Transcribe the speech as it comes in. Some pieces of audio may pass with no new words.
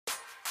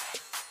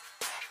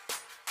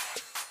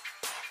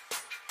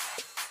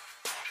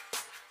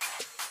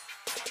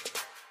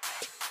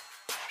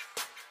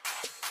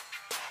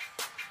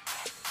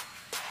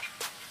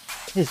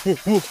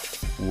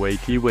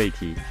Wakey,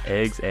 wakey,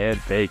 eggs and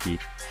bakey.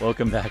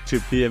 Welcome back to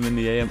PM in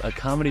the AM, a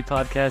comedy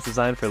podcast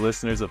designed for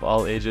listeners of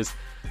all ages.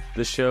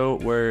 The show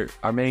where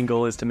our main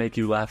goal is to make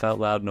you laugh out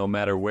loud no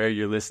matter where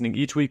you're listening.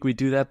 Each week we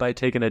do that by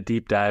taking a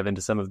deep dive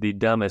into some of the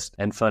dumbest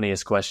and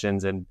funniest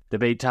questions and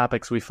debate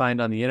topics we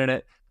find on the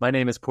internet. My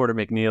name is Porter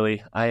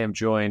McNeely. I am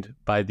joined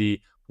by the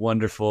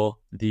wonderful,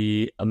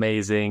 the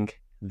amazing,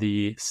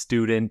 the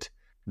student,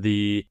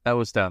 That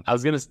was down. I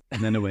was going to...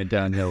 And then it went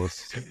downhill.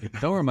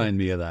 Don't remind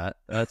me of that.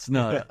 That's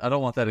not... I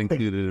don't want that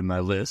included in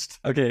my list.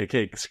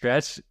 Okay.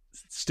 Scratch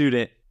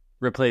student,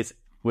 replace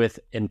with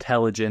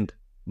intelligent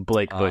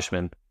Blake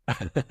Bushman.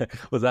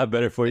 Was that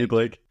better for you,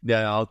 Blake?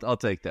 Yeah, I'll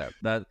take that.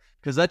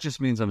 Because that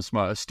just means I'm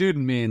smart. A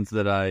student means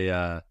that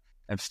I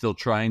am still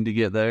trying to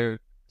get there.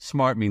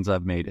 Smart means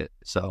I've made it.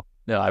 So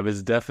No, I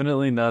was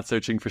definitely not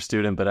searching for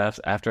student, but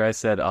after I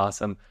said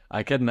awesome,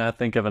 I could not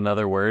think of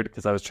another word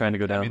because I was trying to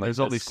go down. there's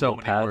only so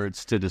many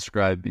words to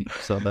describe me.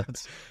 So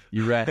that's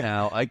you ran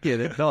out. I get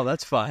it. No,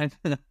 that's fine.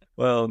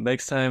 Well,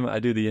 next time I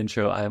do the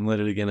intro, I'm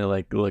literally gonna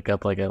look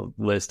up a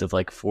list of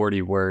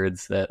 40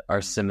 words that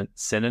are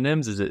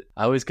synonyms. I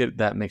always get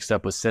that mixed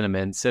up with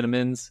synonyms,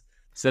 synonyms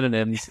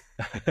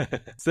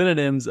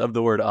of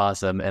the word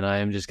awesome, and I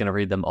am just gonna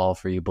read them all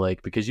for you,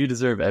 Blake, because you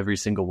deserve every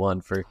single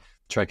one for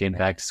trekking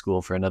back to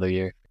school for another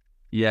year.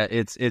 Yeah,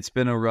 it's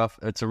been a rough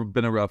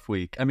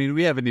week. I mean,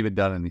 we haven't even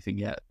done anything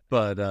yet,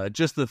 but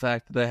just the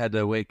fact that I had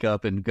to wake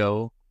up and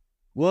go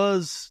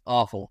was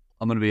awful.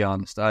 I'm gonna be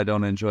honest. I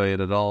don't enjoy it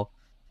at all.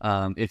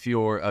 If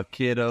you're a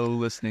kiddo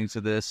listening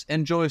to this,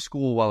 enjoy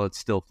school while it's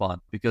still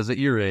fun, because at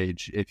your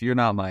age, if you're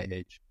not my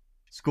age,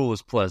 school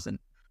is pleasant.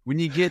 When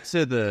you get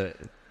to the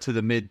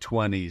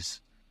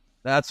mid-20s,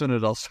 that's when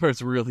it all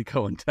starts really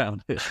going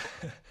downhill.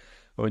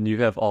 When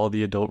you have all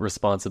the adult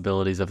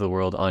responsibilities of the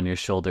world on your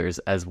shoulders,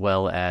 as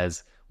well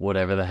as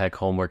whatever the heck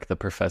homework the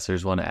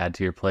professors want to add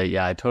to your plate.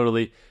 Yeah, I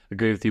totally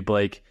agree with you,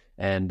 Blake.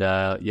 And,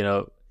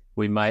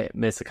 we might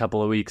miss a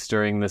couple of weeks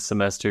during this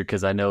semester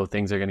because I know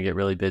things are going to get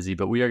really busy,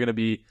 but we are going to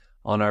be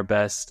on our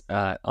best,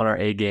 on our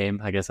A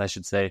game, I guess I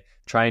should say,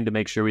 trying to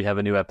make sure we have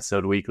a new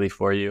episode weekly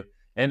for you.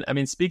 And I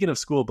mean, speaking of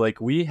school, Blake,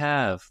 we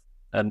have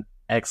an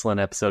excellent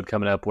episode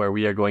coming up where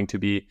we are going to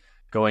be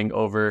going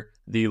over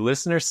the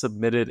listener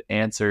submitted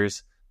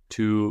answers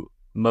to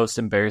most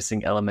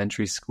embarrassing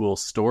elementary school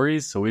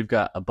stories. So we've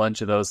got a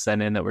bunch of those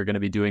sent in that we're going to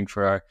be doing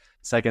for our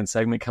second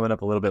segment coming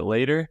up a little bit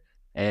later.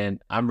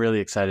 And I'm really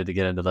excited to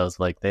get into those.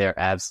 They are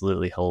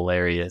absolutely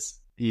hilarious.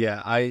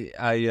 Yeah, I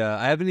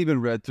haven't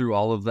even read through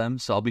all of them,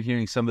 so I'll be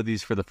hearing some of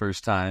these for the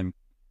first time.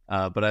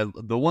 But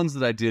the ones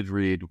that I did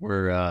read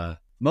were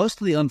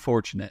mostly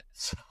unfortunate.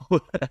 So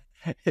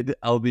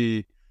I'll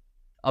be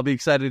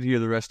excited to hear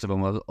the rest of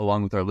them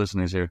along with our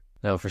listeners here.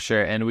 No, for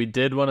sure. And we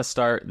did want to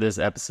start this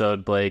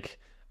episode, Blake.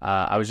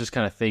 I was just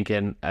kind of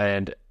thinking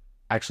and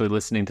actually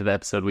listening to the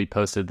episode we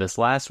posted this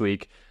last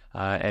week.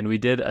 And we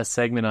did a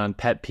segment on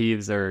pet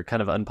peeves or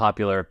kind of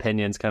unpopular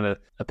opinions, kind of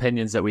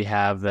opinions that we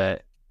have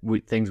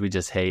things we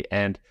just hate.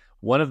 And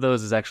one of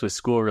those is actually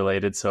school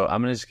related. So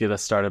I'm going to just get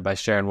us started by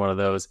sharing one of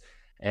those.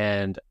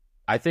 And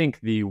I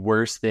think the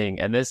worst thing,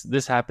 and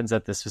this happens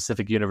at the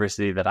specific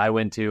university that I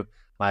went to.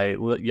 My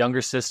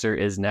younger sister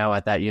is now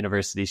at that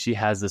university. She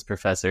has this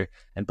professor.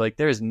 And Blake,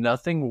 there is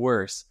nothing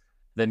worse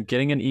than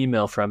getting an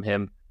email from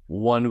him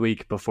 1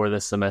 week before the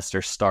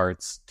semester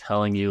starts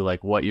telling you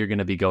what you're going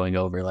to be going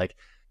over.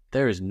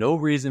 There is no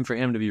reason for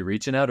him to be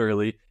reaching out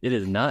early. It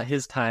is not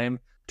his time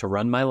to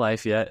run my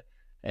life yet.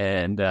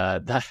 And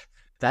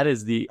that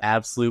is the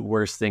absolute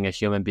worst thing a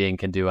human being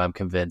can do, I'm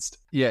convinced.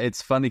 Yeah,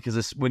 it's funny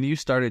because when you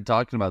started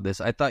talking about this,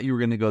 I thought you were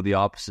going to go the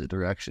opposite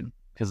direction.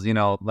 Because,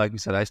 like we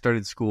said, I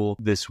started school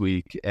this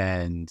week,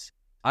 and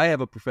I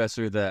have a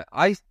professor that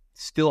I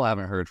still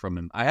haven't heard from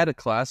him. I had a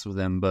class with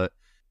him, but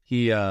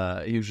he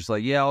was just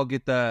like, yeah, I'll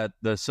get the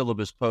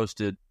syllabus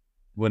posted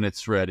when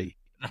it's ready.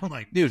 I'm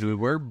like, dude,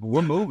 we're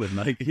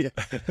moving. Yeah.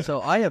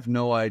 So I have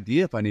no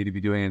idea if I need to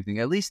be doing anything.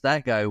 At least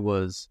that guy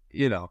was,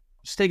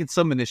 just taking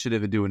some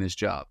initiative and doing his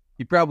job.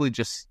 He probably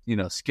just,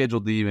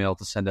 scheduled the email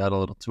to send out a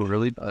little too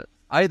early. But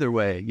either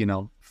way,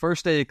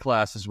 first day of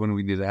class is when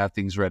we need to have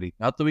things ready.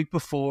 Not the week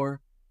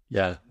before.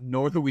 Yeah.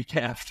 Nor the week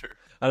after.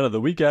 I don't know. The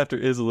week after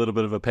is a little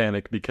bit of a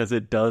panic because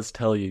it does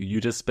tell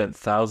you just spent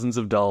thousands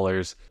of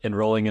dollars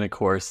enrolling in a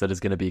course that is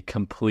going to be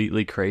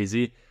completely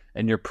crazy.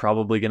 And you're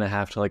probably going to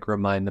have to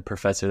remind the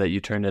professor that you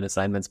turned in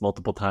assignments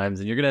multiple times,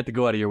 and you're going to have to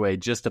go out of your way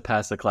just to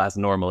pass the class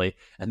normally.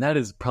 And that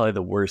is probably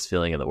the worst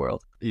feeling in the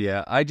world.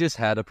 Yeah, I just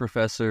had a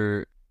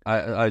professor.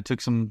 I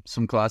took some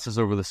classes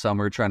over the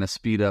summer trying to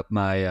speed up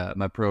my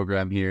my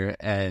program here.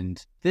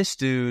 And this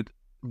dude,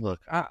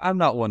 look, I'm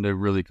not one to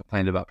really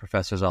complain about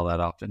professors all that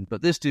often,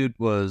 but this dude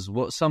was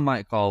what some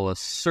might call a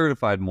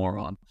certified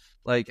moron.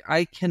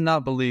 I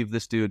cannot believe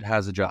this dude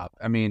has a job.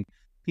 I mean,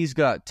 he's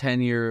got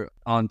tenure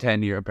on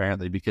tenure,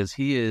 apparently, because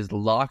he is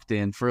locked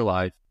in for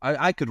life.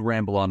 I could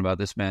ramble on about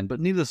this man,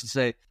 but needless to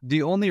say,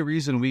 the only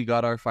reason we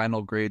got our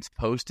final grades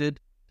posted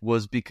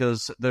was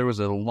because there was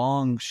a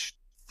long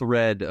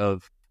thread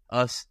of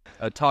us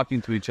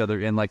talking to each other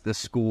in like the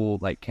school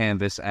like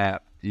Canvas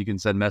app. You can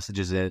send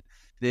messages in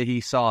that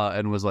he saw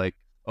and was like,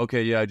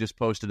 okay, yeah, I just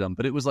posted them.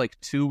 But it was like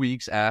 2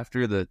 weeks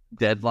after the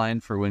deadline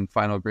for when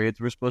final grades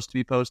were supposed to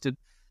be posted.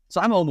 So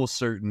I'm almost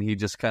certain he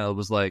just kind of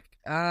was like,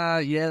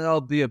 yeah,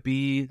 I'll be a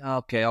B.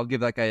 Okay, I'll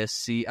give that guy a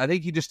C. I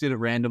think he just did it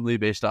randomly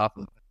based off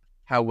of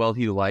how well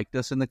he liked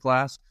us in the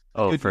class.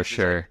 Oh, for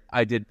sure.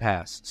 I did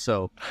pass.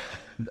 So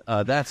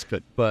that's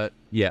good. But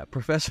yeah,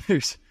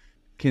 professors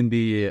can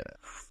be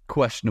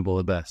questionable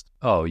at best.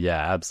 Oh,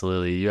 yeah,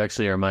 absolutely. You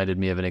actually reminded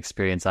me of an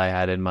experience I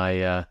had in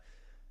my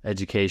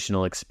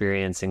educational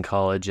experience in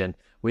college, and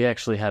we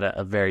actually had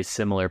a very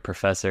similar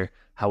professor.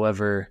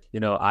 However,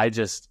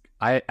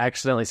 I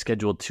accidentally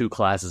scheduled 2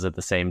 classes at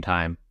the same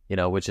time,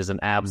 which is an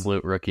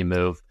absolute rookie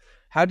move.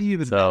 How do you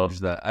even manage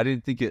that? I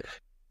didn't think it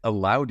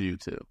allowed you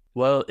to.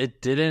 Well,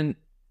 it didn't.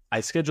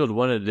 I scheduled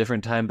one at a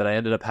different time, but I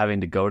ended up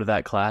having to go to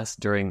that class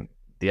during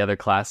the other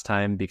class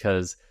time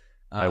because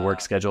my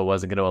work schedule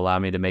wasn't going to allow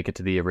me to make it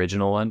to the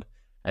original one.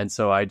 And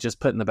so I just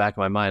put in the back of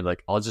my mind,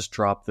 like, I'll just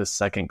drop this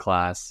second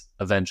class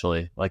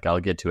eventually. Like, I'll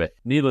get to it.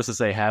 Needless to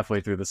say,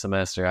 halfway through the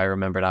semester, I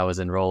remembered I was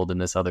enrolled in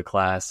this other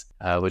class,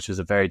 which was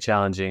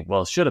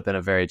should have been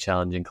a very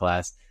challenging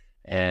class.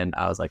 And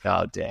I was like,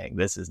 oh, dang,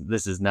 this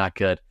is not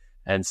good.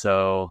 And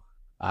so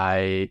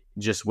I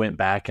just went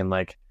back and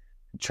like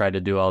tried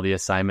to do all the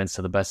assignments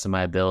to the best of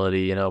my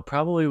ability,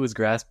 probably was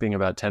grasping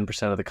about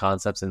 10% of the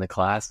concepts in the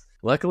class.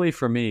 Luckily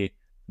for me,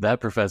 that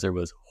professor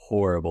was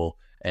horrible.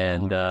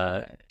 And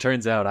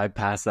turns out I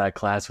passed that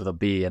class with a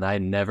B, and I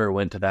never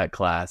went to that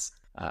class.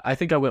 I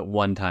think I went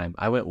one time.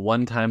 I went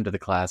one time to the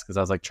class because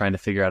I was like trying to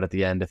figure out at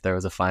the end if there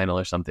was a final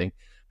or something.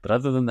 But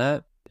other than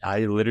that,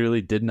 I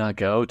literally did not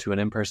go to an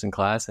in-person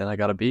class, and I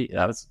got a B.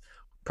 That was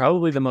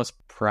probably the most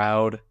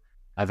proud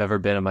I've ever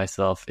been of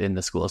myself in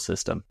the school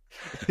system.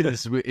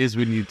 is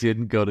when you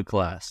didn't go to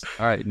class.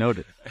 All right,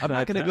 noted. I'm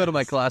not going to go to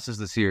my classes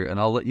this year, and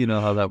I'll let you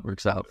know how that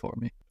works out for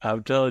me.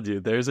 I'm telling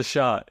you, there's a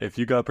shot. If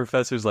you got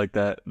professors like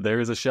that, there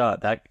is a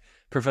shot. That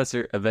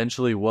professor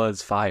eventually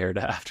was fired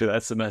after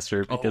that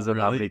semester because of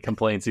how many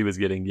complaints he was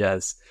getting.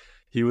 Yes,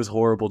 he was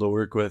horrible to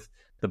work with.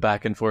 The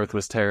back and forth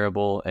was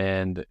terrible.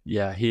 And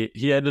yeah,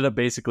 he ended up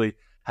basically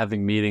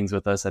having meetings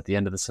with us at the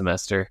end of the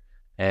semester.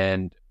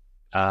 And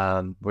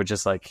we're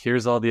just like,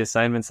 here's all the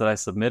assignments that I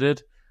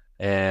submitted.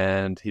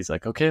 And he's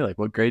like, okay, like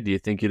what grade do you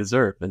think you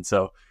deserve? And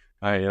so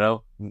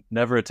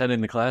never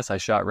attending the class, I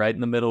shot right in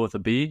the middle with a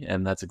B,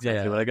 and that's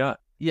exactly what I got.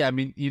 Yeah, I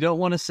mean, you don't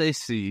want to say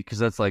C because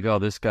that's like, oh,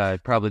 this guy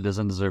probably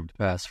doesn't deserve to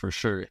pass for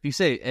sure. If you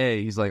say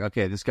A, he's like,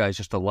 okay, this guy's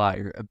just a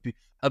liar.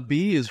 A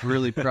B is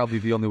really probably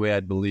the only way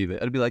I'd believe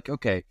it. I'd be like,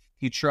 okay,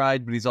 he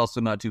tried, but he's also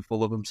not too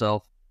full of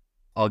himself.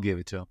 I'll give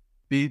it to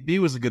him. B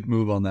was a good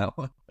move on that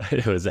one.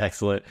 It was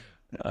excellent.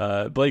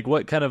 Blake,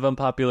 what kind of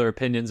unpopular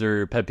opinions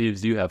or pet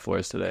peeves do you have for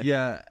us today?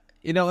 Yeah.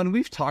 And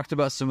we've talked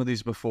about some of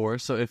these before,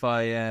 so if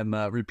I am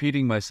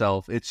repeating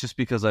myself, it's just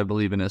because I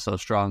believe in it so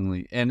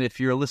strongly. And if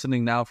you're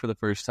listening now for the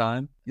first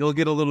time, you'll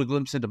get a little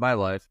glimpse into my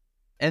life.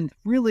 And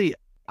really,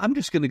 I'm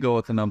just going to go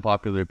with an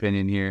unpopular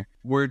opinion here.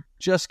 We're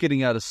just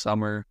getting out of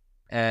summer,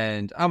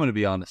 and I'm going to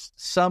be honest.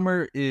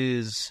 Summer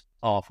is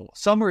awful.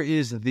 Summer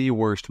is the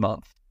worst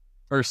month.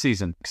 Or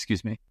season,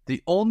 excuse me.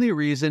 The only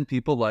reason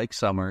people like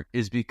summer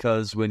is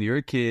because when you're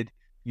a kid,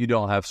 you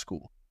don't have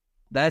school.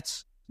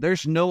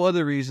 There's no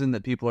other reason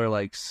that people are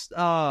like,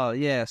 oh,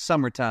 yeah,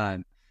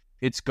 summertime.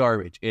 It's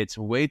garbage. It's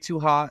way too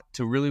hot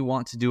to really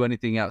want to do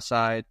anything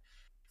outside.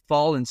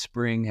 Fall and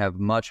spring have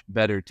much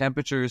better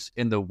temperatures.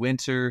 In the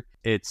winter,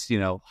 it's,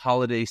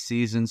 holiday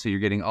season, so you're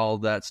getting all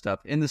that stuff.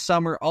 In the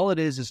summer, all it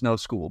is no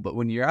school. But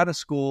when you're out of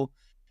school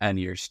and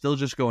you're still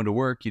just going to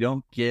work, you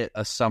don't get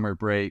a summer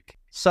break.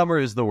 Summer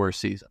is the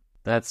worst season.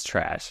 That's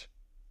trash.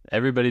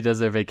 Everybody does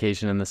their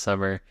vacation in the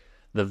summer.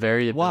 The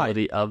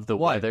variability of the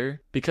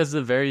weather. Because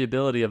the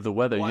variability of the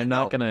weather, you're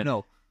not going to...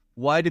 No.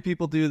 Why do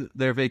people do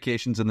their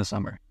vacations in the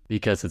summer?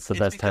 Because it's the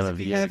best time of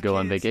the year to go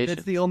on vacation.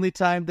 That's the only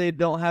time they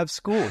don't have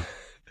school.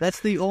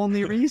 That's the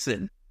only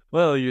reason.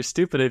 Well, you're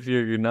stupid if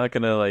you're not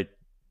going to,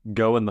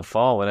 go in the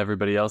fall when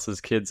everybody else's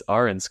kids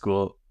are in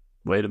school.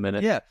 Wait a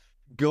minute. Yeah.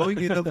 Going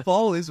in the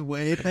fall is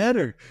way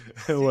better.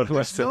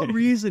 There's no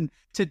reason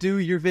to do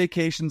your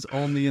vacations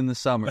only in the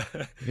summer.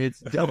 It's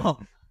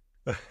dumb.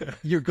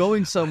 You're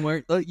going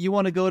somewhere. You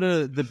want to go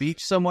to the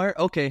beach somewhere?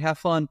 Okay, have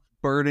fun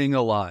burning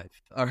alive.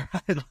 All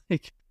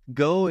right,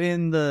 go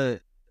in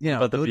the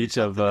But the beach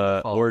of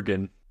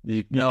Oregon.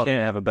 You can't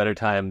have a better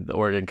time the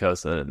Oregon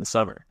coast than in the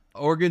summer.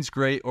 Oregon's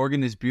great.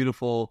 Oregon is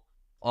beautiful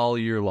all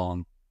year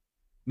long.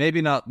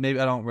 Maybe not. Maybe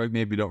don't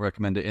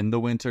recommend it in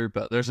the winter.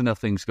 But there's enough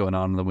things going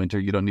on in the winter.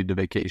 You don't need to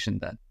vacation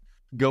then.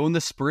 Go in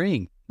the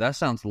spring. That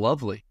sounds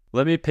lovely.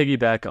 Let me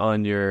piggyback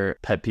on your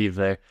pet peeve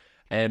there,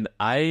 and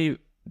I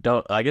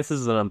guess this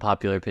is an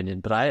unpopular opinion,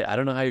 but I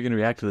don't know how you're going to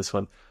react to this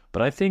one,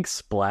 but I think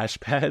splash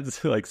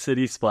pads, like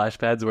city splash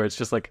pads, where it's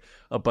just like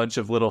a bunch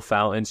of little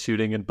fountains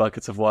shooting and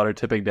buckets of water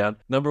tipping down.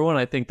 Number one,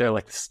 I think they're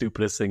like the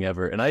stupidest thing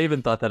ever. And I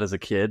even thought that as a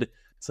kid.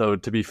 So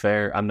to be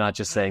fair, I'm not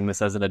just saying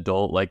this as an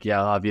adult. Like,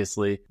 yeah,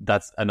 obviously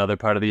that's another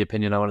part of the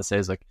opinion I want to say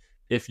is like,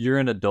 if you're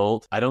an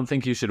adult, I don't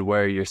think you should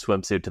wear your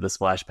swimsuit to the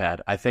splash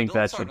pad. I think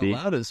Adults that should aren't be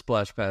allowed as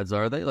splash pads,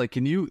 are they? Like,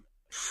 can you,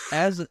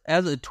 as a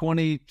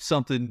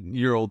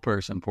 20-something-year-old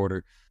person,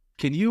 Porter,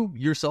 can you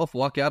yourself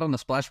walk out on a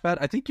splash pad?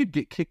 I think you'd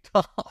get kicked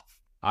off.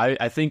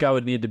 I think I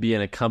would need to be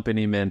an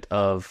accompaniment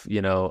of,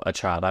 a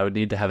child. I would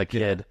need to have a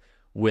kid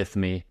with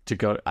me to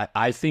go.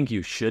 I think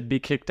you should be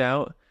kicked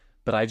out,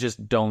 but I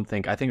just don't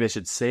think. I think they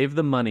should save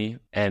the money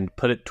and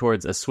put it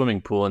towards a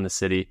swimming pool in the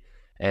city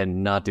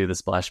and not do the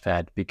splash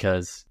pad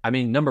because, I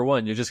mean, number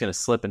one, you're just going to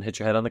slip and hit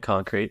your head on the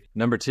concrete.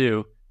 Number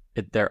two,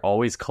 they're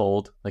always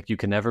cold. Like, you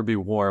can never be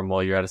warm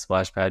while you're at a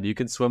splash pad. You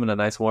can swim in a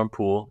nice warm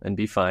pool and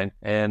be fine.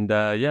 And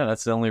yeah,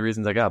 that's the only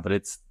reasons I got, but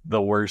it's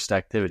the worst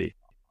activity.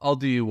 I'll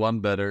do you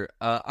one better.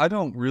 I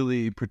don't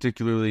really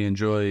particularly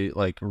enjoy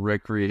like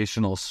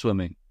recreational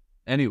swimming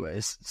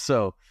anyways.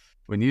 So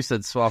when you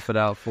said swap it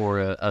out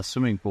for a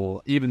swimming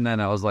pool, even then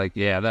I was like,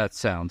 yeah, that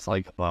sounds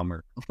like a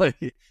bummer.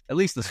 Like, at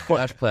least the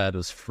splash pad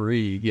was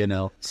free,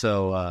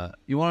 So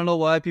you want to know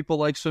why people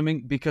like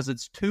swimming? Because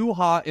it's too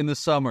hot in the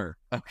summer.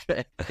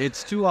 Okay.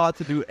 It's too hot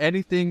to do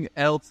anything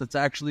else that's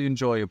actually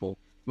enjoyable.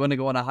 You want to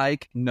go on a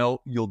hike?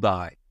 No, you'll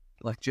die.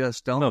 Like,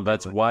 just don't. No,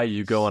 that's why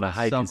you go on a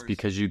hike is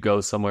because you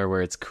go somewhere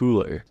where it's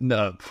cooler.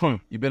 No.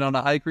 You been on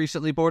a hike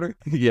recently, Porter?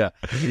 Yeah.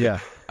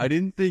 I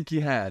didn't think you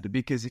had,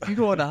 because if you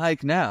go on a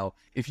hike now,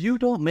 if you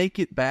don't make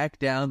it back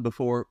down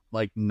before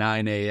like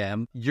 9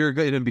 a.m., you're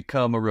going to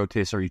become a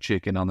rotisserie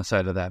chicken on the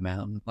side of that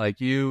mountain.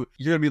 Like, you're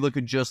going to be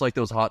looking just like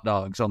those hot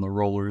dogs on the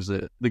rollers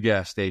at the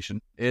gas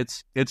station.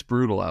 It's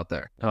brutal out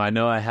there. Oh, I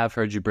know I have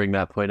heard you bring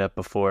that point up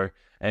before,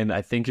 and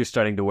I think you're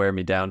starting to wear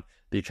me down.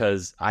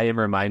 Because I am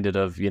reminded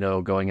of,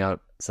 going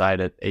outside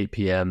at 8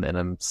 p.m. and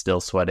I'm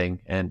still sweating.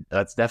 And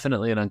that's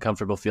definitely an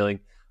uncomfortable feeling.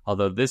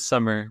 Although this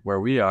summer where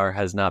we are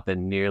has not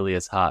been nearly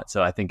as hot.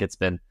 So I think it's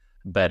been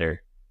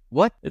better.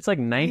 What? It's like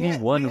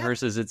 91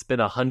 versus it's been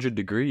 100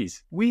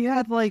 degrees. We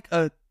had like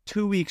a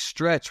 2-week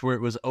stretch where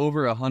it was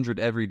over 100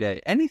 every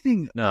day.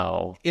 Anything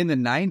in the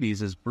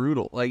 90s is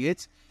brutal. Like,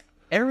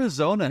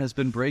 Arizona has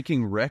been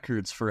breaking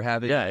records for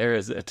having... Yeah,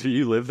 Arizona. Do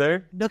you live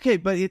there? Okay,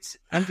 but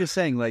I'm just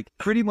saying, like,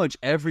 pretty much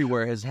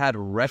everywhere has had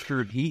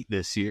record heat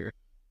this year.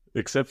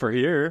 Except for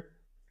here.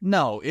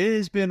 No, it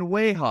has been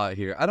way hot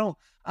here. I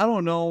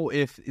don't know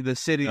if the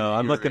city... No,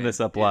 I'm looking this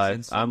up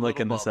live. I'm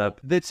looking this up.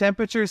 The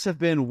temperatures have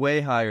been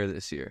way higher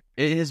this year.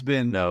 It has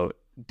been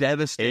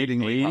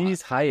devastatingly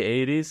 80s, high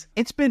 80s?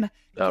 It's been...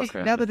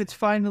 Okay. Now that it's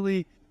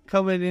finally...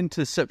 coming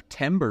into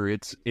September,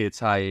 it's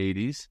high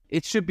 80s.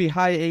 It should be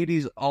high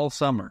 80s all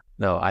summer.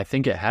 No, I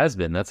think it has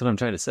been. That's what I'm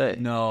trying to say.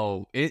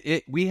 No,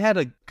 we had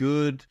a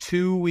good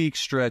 2-week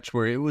stretch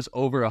where it was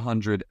over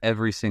 100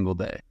 every single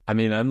day. I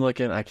mean, I'm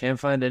looking. I can't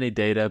find any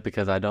data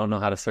because I don't know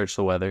how to search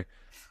the weather.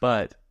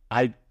 But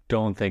I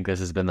don't think this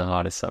has been the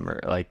hottest summer.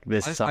 Like,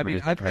 this summer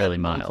is fairly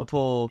mild. I've had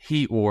multiple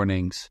heat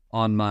warnings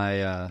on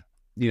my...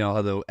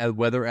 how the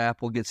weather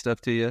app will get stuff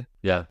to you?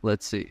 Yeah.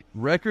 Let's see.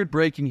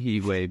 Record-breaking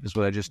heat wave is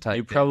what I just typed.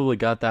 You probably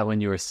got that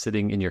when you were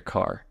sitting in your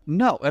car.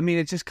 No, I mean,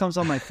 it just comes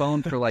on my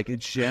phone for, like, a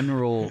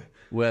general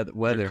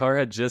weather. Your car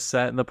had just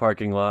sat in the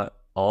parking lot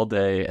all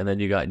day, and then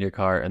you got in your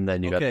car, and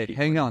then you got the heat.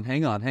 Hang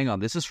on.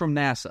 This is from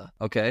NASA,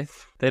 okay?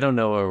 They don't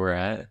know where we're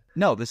at.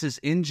 No, this is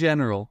in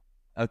general,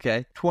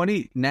 okay?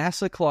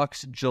 NASA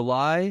clocks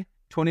July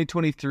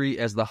 2023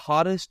 as the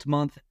hottest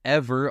month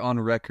ever on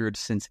record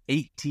since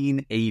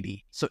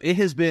 1880. So it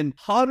has been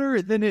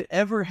hotter than it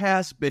ever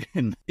has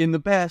been in the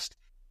past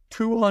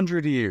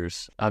 200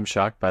 years. I'm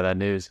shocked by that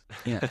news.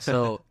 Yeah,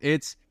 so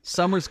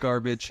summer's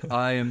garbage.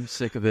 I am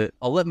sick of it.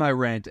 I'll let my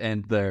rant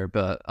end there,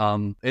 but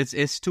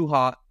it's too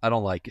hot. I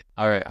don't like it.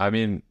 All right. I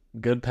mean,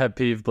 good pet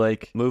peeve,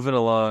 Blake. Moving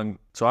along.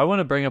 So I want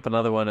to bring up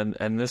another one,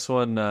 and this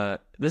one,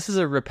 this is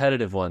a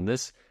repetitive one.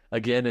 This,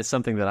 again, is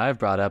something that I've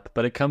brought up,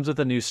 but it comes with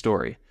a new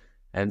story.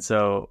 And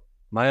so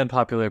my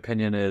unpopular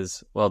opinion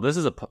is, well, this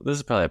is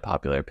probably a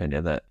popular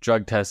opinion, that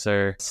drug tests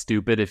are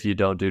stupid if you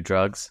don't do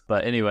drugs.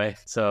 But anyway,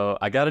 so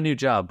I got a new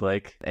job,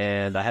 Blake,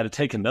 and I had to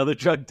take another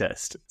drug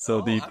test.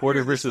 So the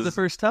Porter versus... the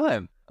first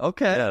time.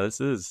 Okay. Yeah,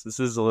 this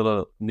is a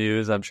little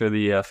news. I'm sure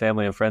the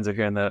family and friends are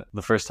hearing that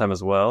the first time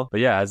as well. But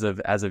yeah, as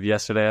of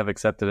yesterday, I've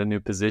accepted a new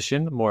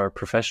position, more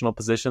professional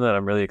position that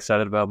I'm really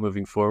excited about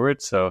moving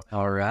forward. So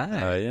all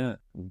right. Yeah,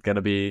 I'm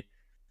gonna be...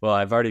 Well,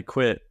 I've already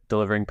quit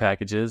delivering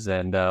packages,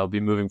 and I'll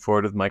be moving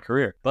forward with my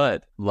career.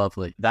 But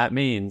lovely. That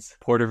means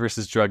Porter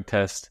versus drug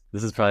test.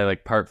 This is probably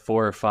like part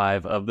 4 or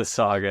 5 of the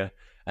saga.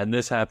 And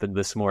this happened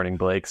this morning,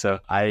 Blake. So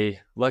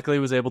I luckily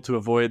was able to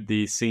avoid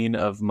the scene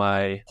of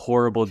my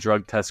horrible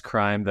drug test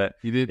crime that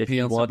if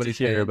you want to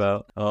hear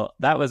about. Well,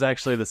 that was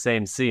actually the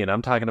same scene.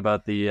 I'm talking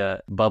about the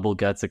bubble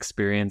guts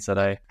experience that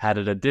I had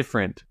at a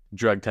different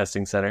drug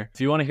testing center.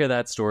 If you want to hear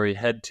that story,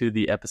 head to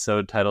the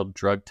episode titled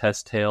Drug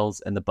Test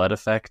Tales and the Butt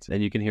Effect,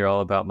 and you can hear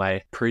all about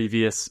my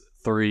previous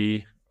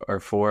 3 or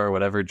 4 or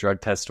whatever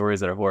drug test stories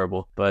that are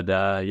horrible. But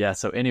yeah,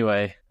 so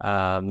anyway,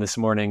 this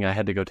morning I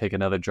had to go take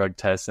another drug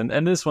test,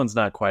 and this one's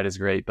not quite as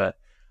great, but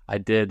I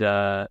did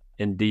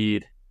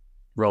indeed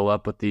roll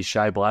up with the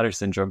shy bladder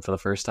syndrome for the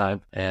first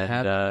time.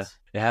 And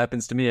It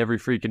happens to me every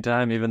freaking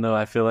time, even though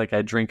I feel like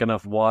I drink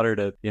enough water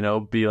to,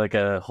 be like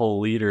a whole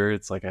liter.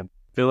 It's like I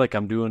feel like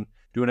I'm doing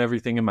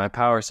everything in my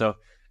power. So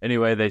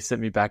anyway, they sit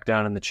me back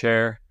down in the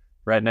chair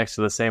right next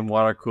to the same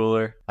water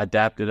cooler. I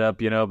dapped it up,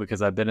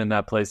 because I've been in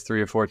that place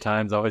 3 or 4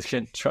 times, always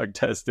getting drug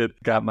tested,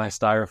 got my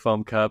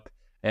styrofoam cup.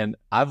 And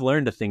I've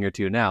learned a thing or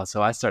two now.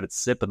 So I started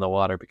sipping the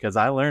water because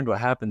I learned what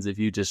happens if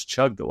you just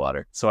chug the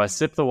water. So I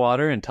sip the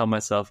water and tell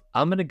myself,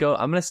 I'm going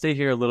to stay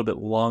here a little bit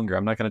longer.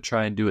 I'm not going to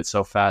try and do it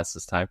so fast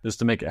this time just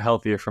to make it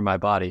healthier for my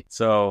body.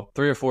 So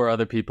 3 or 4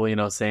 other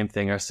people, same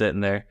thing, are sitting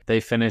there.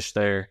 They finish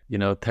their,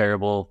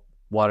 terrible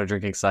water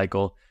drinking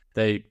cycle.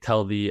 They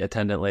tell the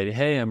attendant lady,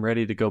 hey, I'm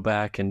ready to go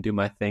back and do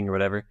my thing or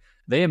whatever.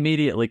 They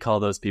immediately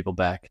call those people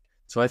back.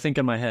 So I think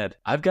in my head,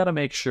 I've got to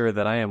make sure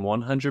that I am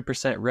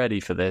 100% ready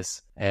for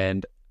this.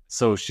 And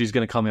so she's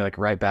going to call me like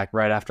right back,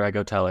 right after I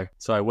go tell her.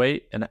 So I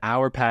wait, an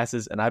hour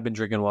passes, and I've been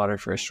drinking water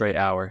for a straight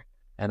hour.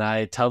 And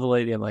I tell the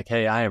lady, I'm like,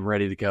 hey, I am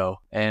ready to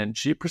go. And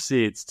she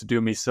proceeds to do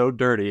me so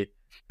dirty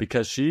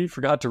because she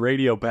forgot to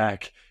radio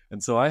back.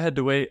 And so I had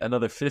to wait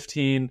another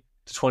 15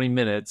 to 20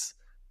 minutes.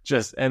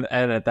 And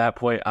at that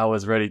point, I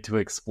was ready to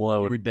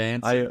explode. We're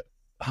dancing.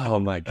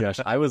 Oh my gosh.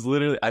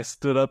 I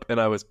stood up and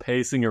I was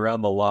pacing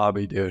around the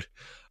lobby, dude.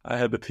 I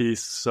had to pee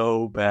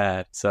so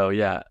bad. So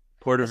yeah,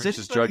 Porter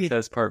versus drug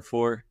test part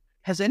 4.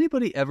 Has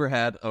anybody ever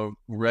had a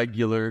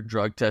regular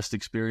drug test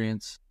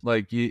experience?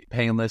 Like, you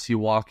painless, you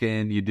walk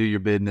in, you do your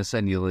business,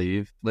 and you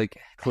leave? Like,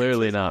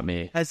 clearly not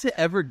me. Has it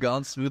ever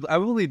gone smooth?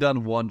 I've only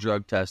done 1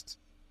 drug test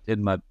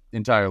in my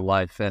entire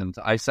life, and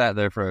I sat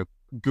there for a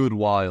good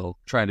while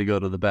trying to go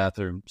to the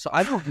bathroom. So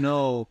I don't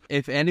know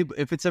if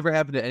it's ever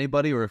happened to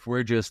anybody or if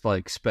we're just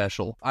like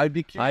special. I'd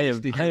be curious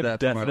to hear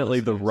that. Definitely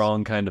the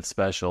wrong kind of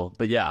special.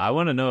 But yeah, I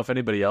want to know if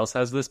anybody else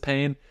has this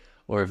pain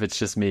or if it's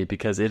just me,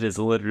 because it is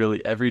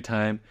literally every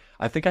time.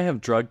 I think I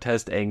have drug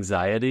test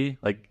anxiety.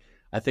 Like,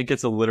 I think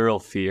it's a literal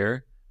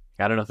fear.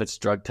 I don't know if it's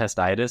drug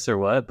testitis or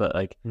what, but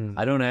like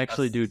I don't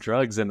actually do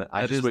drugs, and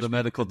I just wish the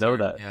medical know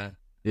term, that.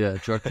 Yeah,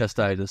 drug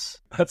testitis.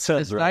 That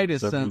sounds right.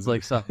 Testitis sounds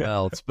like something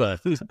else, but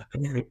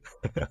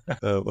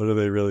what are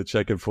they really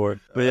checking for?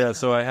 But yeah,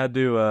 so I had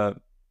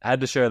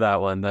to share that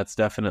one. That's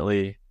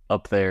definitely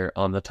up there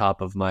on the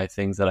top of my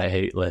things that I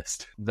hate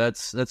list.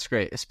 That's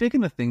great.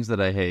 Speaking of things that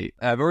I hate,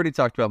 I've already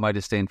talked about my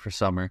disdain for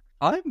summer.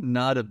 I'm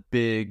not a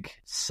big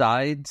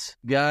sides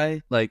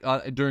guy, like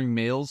during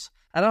meals.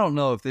 And I don't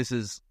know if this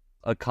is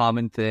a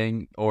common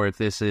thing or if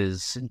this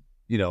is,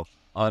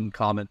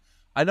 uncommon.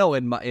 I know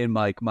in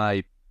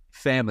my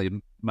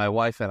family, my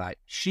wife and I,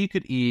 she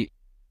could eat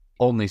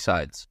only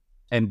sides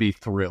and be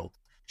thrilled.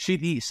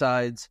 She'd eat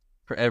sides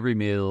for every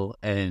meal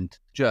and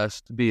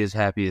just be as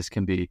happy as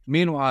can be.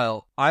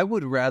 Meanwhile, I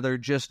would rather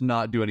just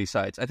not do any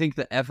sides. I think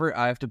the effort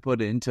I have to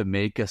put in to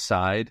make a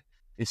side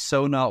is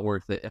so not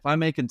worth it. If I'm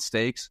making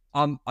steaks,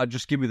 I'll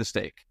just give me the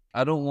steak.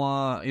 I don't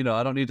want,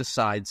 I don't need a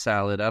side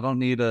salad. I don't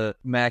need a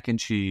mac and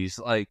cheese.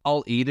 Like,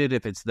 I'll eat it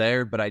if it's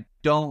there, but I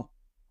don't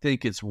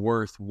think it's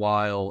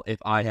worthwhile if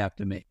I have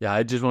to make. Yeah,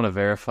 I just want to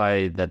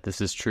verify that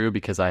this is true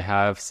because I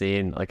have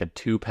seen like a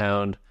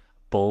 2-pound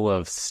bowl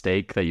of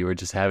steak that you were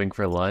just having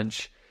for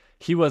lunch.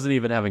 He wasn't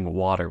even having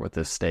water with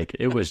this steak.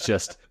 It was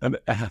just an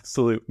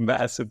absolute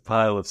massive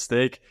pile of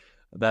steak.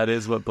 That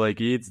is what Blake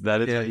eats.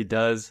 That is what he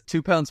does.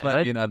 2 pounds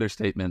might be an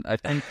understatement.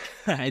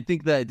 I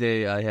think that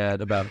day I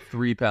had about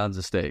 3 pounds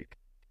of steak.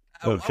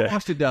 Okay. I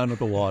washed it down with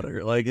the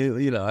water. Like,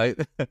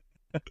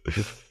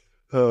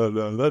 Oh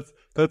no,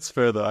 that's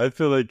fair though. I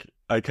feel like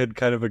I could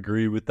kind of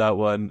agree with that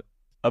one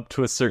up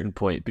to a certain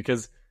point,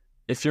 because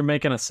if you're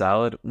making a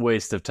salad,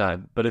 waste of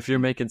time. But if you're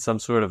making some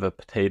sort of a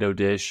potato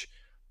dish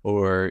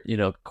or,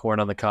 corn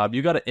on the cob,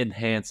 you got to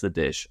enhance the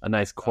dish. A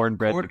nice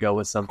cornbread to go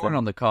with something. Corn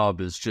on the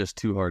cob is just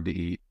too hard to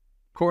eat.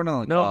 Corn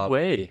on the cob. No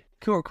way.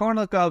 Corn on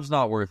the cob's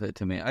not worth it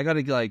to me. I got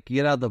to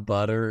get out the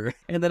butter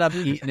and then I'm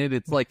eating it.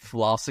 It's like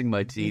flossing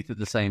my teeth at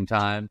the same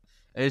time.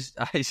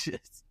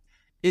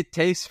 It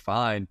tastes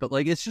fine, but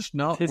like it's just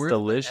not worth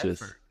delicious.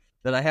 The effort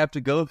that I have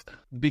to go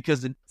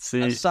because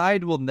a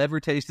side will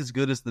never taste as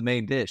good as the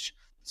main dish.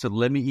 So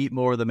let me eat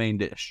more of the main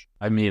dish.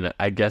 I mean,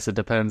 I guess it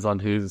depends on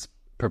who's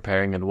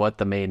preparing and what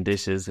the main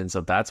dish is, and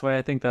so that's why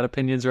I think that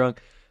opinion's wrong.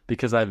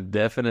 Because I've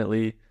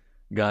definitely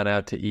gone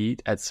out to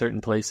eat at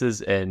certain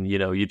places, and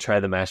you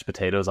try the mashed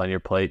potatoes on your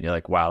plate, and you're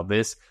like, "Wow,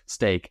 this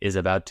steak is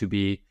about to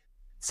be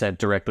sent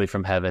directly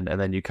from heaven," and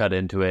then you cut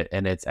into it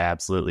and it's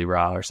absolutely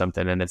raw or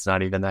something and it's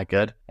not even that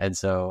good. And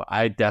so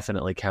I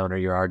definitely counter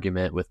your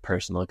argument with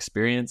personal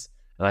experience,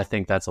 and I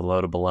think that's a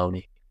load of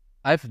baloney.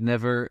 I've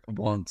never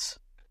once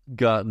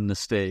gotten a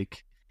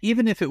steak,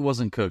 even if it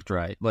wasn't cooked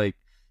right, like,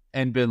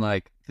 and been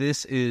like,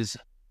 this is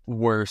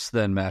worse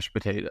than mashed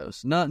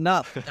potatoes. Not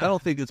I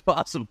don't think it's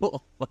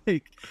possible.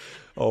 Like,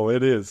 oh,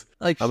 it is.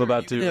 Like, I'm sure,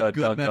 about to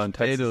dunk on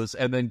potatoes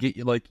and then get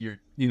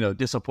you're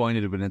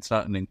disappointed when it's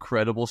not an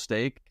incredible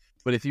steak.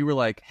 But if you were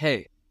like,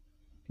 hey,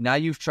 now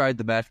you've tried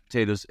the mashed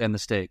potatoes and the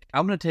steak,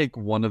 I'm going to take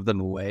one of them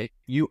away.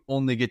 You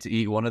only get to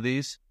eat one of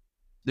these.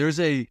 There's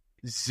a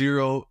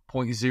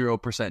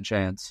 0.0%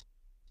 chance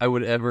I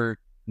would ever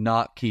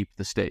not keep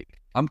the steak.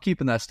 I'm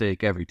keeping that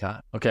steak every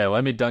time. Okay,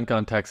 let me dunk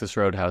on Texas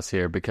Roadhouse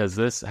here because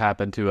this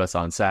happened to us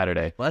on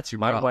Saturday. Well, that's your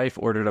My problem. wife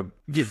ordered a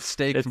Get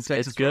steak from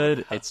Texas It's good.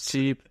 Roadhouse. It's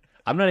cheap.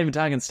 I'm not even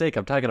talking steak.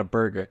 I'm talking a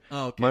burger.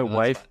 Oh, okay. My well, that's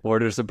wife fine.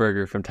 orders a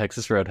burger from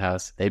Texas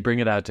Roadhouse. They bring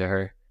it out to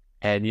her,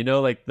 and you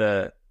know, like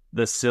the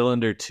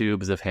cylinder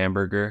tubes of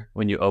hamburger.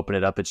 When you open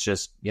it up, it's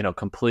just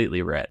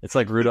completely red. It's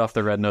like Rudolph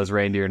the Red-Nosed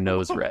Reindeer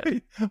nose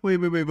red. Wait.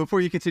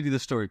 Before you continue the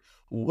story,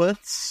 what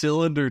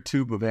cylinder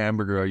tube of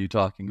hamburger are you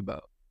talking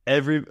about?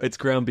 It's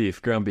ground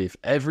beef.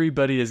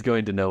 Everybody is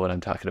going to know what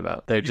I'm talking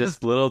about. They're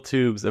just little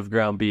tubes of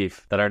ground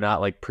beef that are not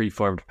like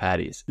preformed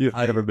patties. You've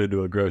never been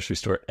to a grocery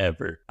store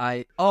ever.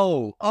 You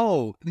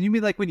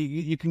mean like when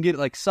you can get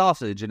like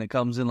sausage and it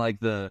comes in like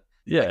the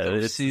Yeah, like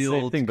it's the same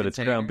sealed thing, but it's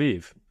container? ground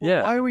beef. Well,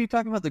 Yeah, why were you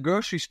talking about the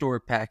grocery store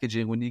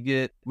packaging when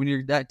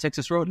you're at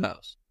Texas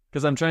Roadhouse?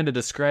 because I'm trying to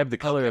describe the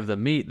color of the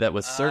meat that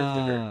was served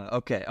to her.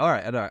 Okay, all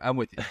right, I'm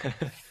with you.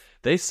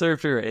 They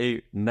served her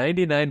a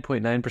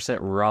 99.9%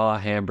 raw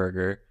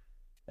hamburger,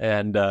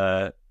 and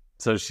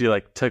so she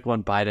like took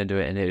one bite into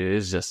it, and it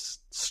is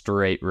just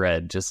straight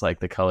red, just like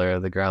the color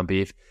of the ground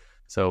beef.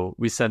 So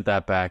we sent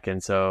that back,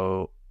 and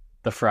so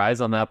the fries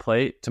on that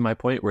plate, to my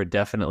point, were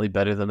definitely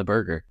better than the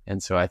burger.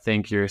 And so I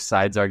think your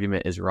sides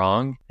argument is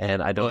wrong,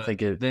 and I don't But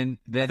think it. Then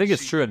I think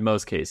it's true in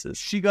most cases.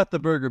 She got the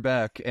burger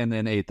back and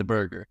then ate the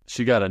burger.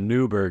 She got a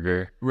new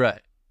burger, Right.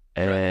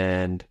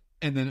 and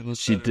And then it was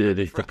she better did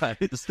than eat the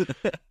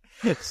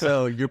fries.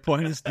 So your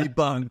point is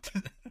debunked.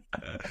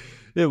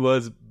 it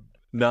was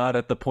not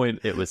at the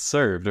point it was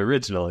served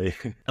originally.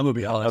 I'm gonna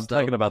be I'm honest.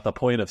 talking about the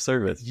point of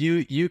service.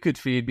 You could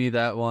feed me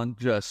that one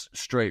just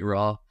straight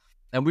raw,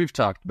 and we've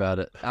talked about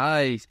it.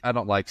 I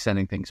don't like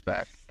sending things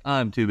back.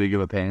 I'm too big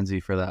of a pansy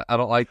for that. I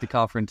don't like the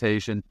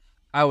confrontation.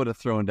 I would have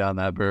thrown down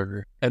that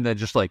burger and then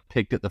just like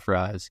picked at the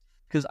fries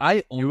because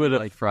I only would've-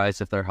 like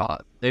fries if they're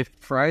hot. If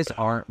fries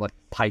aren't like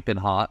piping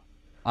hot,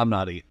 I'm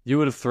not eating. You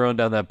would have thrown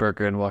down that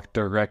burger and walked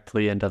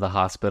directly into the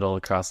hospital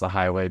across the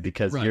highway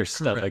because Right, your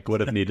stomach correct. would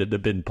have needed to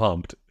have been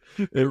pumped.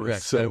 It was Correct. I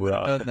so would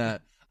have raw. done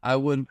that.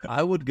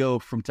 I would go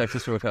from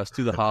Texas Roadhouse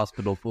to the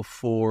hospital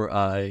before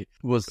I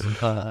was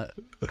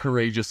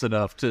courageous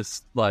enough to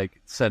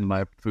like send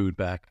my food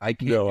back. I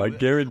can't. No, do I it.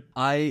 guarantee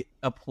I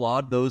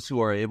applaud those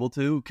who are able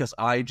to because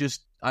I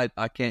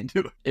can't do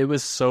it. it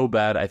was so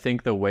bad. I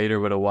think the waiter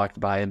would have walked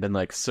by and been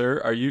like,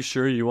 "Sir, are you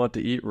sure you want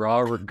to eat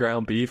raw or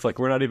ground beef? Like,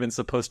 we're not even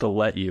supposed to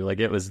let you." Like,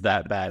 it was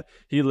that bad.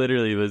 He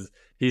literally was.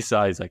 He's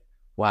like,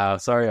 "Wow,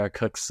 sorry, our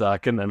cooks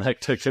suck," and then like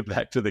took it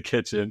back to the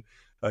kitchen.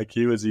 Like,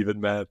 he was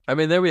even mad. I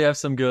mean, there we have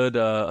some good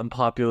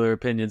unpopular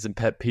opinions and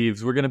pet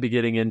peeves. We're going to be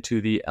getting into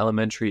the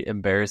elementary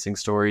embarrassing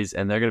stories,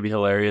 and they're going to be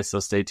hilarious,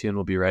 so stay tuned.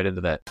 We'll be right into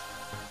that.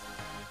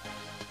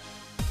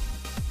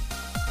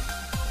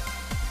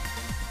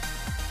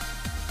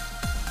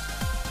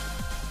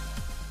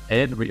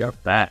 And we are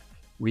back.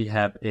 We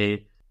have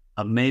a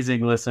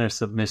amazing listener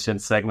submission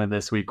segment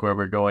this week where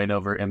we're going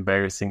over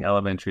embarrassing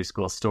elementary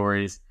school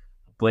stories.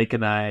 Blake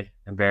and I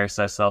embarrassed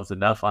ourselves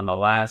enough on the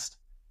last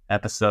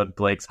episode.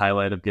 Blake's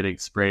highlight of getting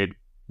sprayed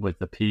with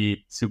the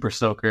pea super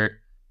soaker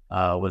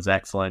was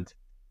excellent.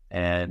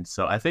 And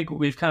so I think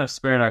we've kind of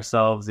spared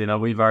ourselves.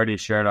 We've already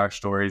shared our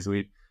stories.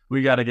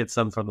 We got to get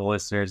some from the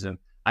listeners. And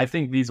I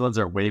think these ones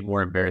are way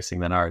more embarrassing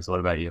than ours. What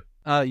about you?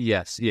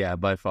 Yes, yeah,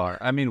 by far.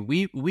 I mean,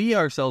 we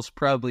ourselves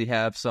probably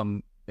have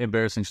some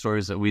embarrassing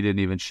stories that we didn't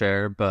even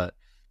share, but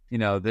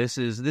this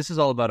is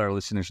all about our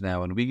listeners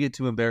now, and we get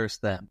to embarrass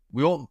them.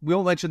 We won't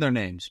mention their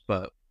names,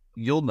 but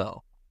you'll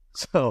know.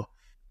 So,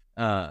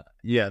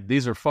 yeah,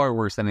 these are far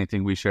worse than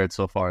anything we shared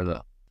so far,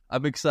 though.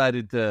 I'm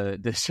excited to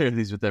share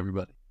these with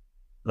everybody.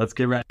 Let's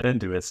get right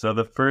into it. So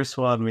the first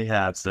one we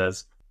have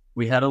says,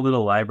 we had a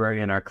little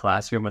library in our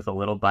classroom with a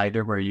little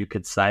binder where you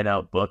could sign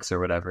out books or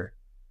whatever.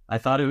 I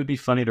thought it would be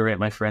funny to write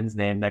my friend's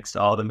name next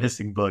to all the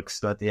missing books.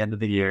 So at the end of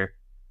the year,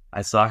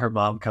 I saw her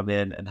mom come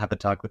in and have a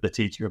talk with the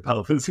teacher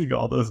about missing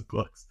all those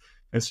books,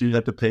 and she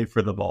had to pay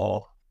for them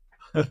all.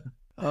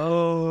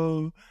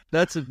 Oh,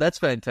 that's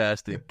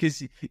fantastic.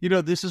 Because,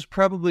 this is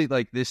probably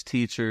like this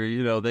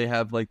teacher, they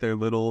have like their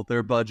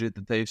budget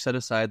that they've set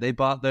aside. They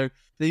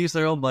use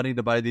their own money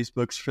to buy these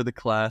books for the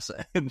class.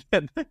 And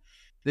then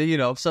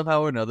they,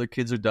 somehow or another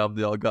kids are dumb.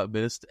 They all got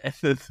missed. And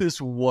then this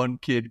one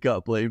kid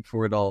got blamed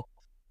for it all.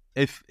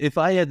 If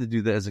I had to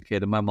do that as a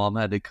kid and my mom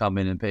had to come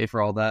in and pay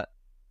for all that,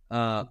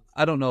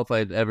 I don't know if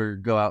I'd ever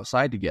go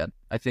outside again.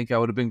 I think I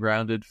would have been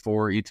grounded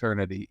for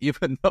eternity,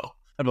 even though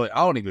I'd be like, I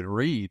don't even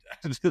read.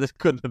 That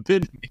couldn't have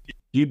been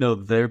me.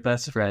 Their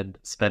best friend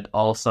spent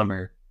all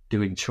summer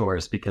doing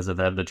chores because of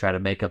them to try to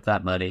make up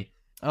that money.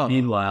 Oh,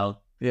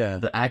 Meanwhile, yeah.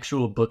 the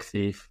actual book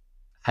thief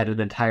had an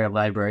entire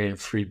library of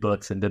free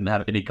books and didn't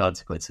have any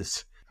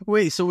consequences.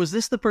 Wait, so was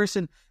this the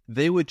person,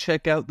 they would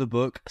check out the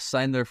book,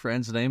 sign their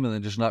friend's name, and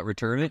then just not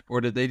return it?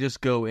 Or did they just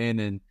go in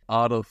and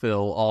autofill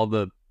all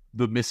the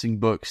missing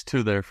books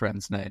to their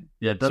friend's name?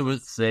 Yeah, it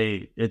doesn't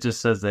say, it just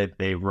says that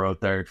they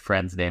wrote their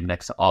friend's name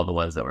next to all the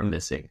ones that were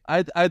missing.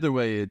 Either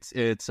way,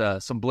 it's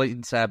some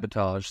blatant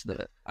sabotage.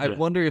 That I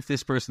wonder if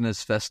this person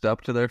has fessed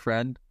up to their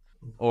friend,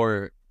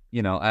 or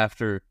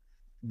after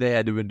they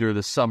had to endure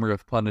the summer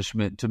of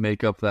punishment to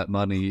make up that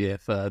money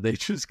if they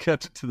just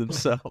kept it to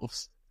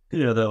themselves.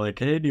 Yeah, they're like,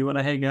 hey, do you want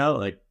to hang out?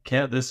 Like,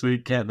 can't this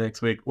week, can't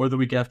next week, or the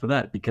week after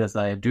that because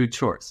I am doing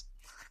chores,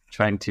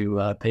 trying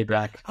to pay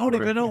back. I don't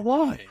even know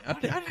why. I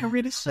didn't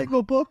read a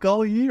single book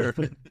all year.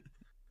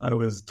 I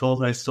was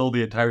told I stole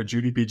the entire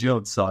Judy B.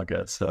 Jones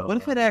saga. So what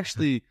if it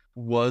actually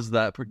was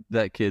that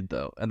kid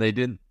though, and they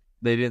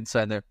didn't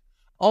sign there?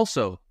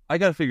 Also, I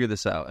got to figure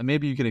this out, and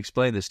maybe you can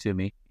explain this to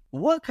me.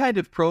 What kind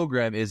of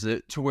program is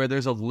it to where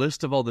there's a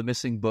list of all the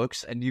missing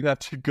books, and you have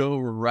to go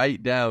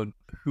write down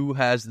who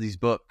has these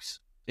books?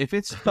 If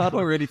it's not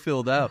already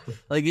filled out,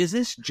 like, is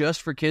this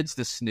just for kids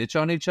to snitch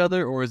on each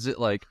other, or is it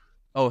like,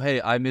 oh,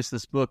 hey, I missed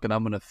this book and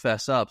I'm going to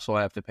fess up so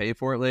I have to pay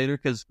for it later?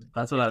 Because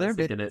that's what I was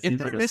thinking. If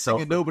they're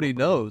missing and nobody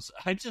knows,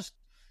 I just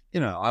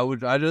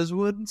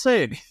wouldn't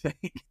say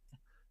anything.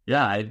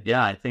 Yeah,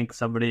 I think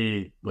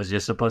somebody was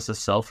just supposed to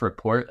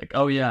self-report, like,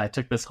 oh yeah, I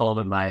took this home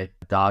and my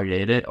dog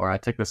ate it, or I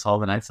took this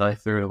home and I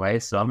threw it away,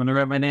 so I'm going to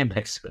write my name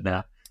next to it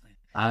now.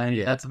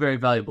 That's a very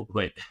valuable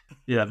point.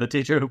 Yeah, the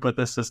teacher who put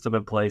this system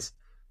in place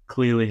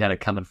clearly had it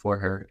coming for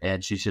her,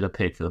 and she should have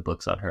paid for the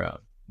books on her own.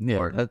 Yeah,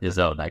 or his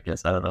own, I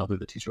guess. I don't know who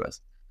the teacher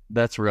was.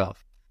 That's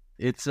rough.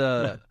 It's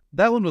that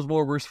one was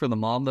more worse for the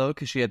mom though,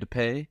 because she had to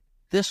pay.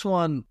 This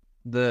one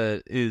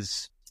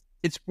it's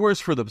worse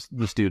for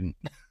the student.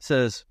 It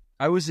says,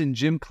 I was in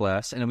gym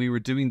class and we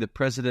were doing the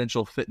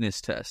presidential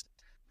fitness test.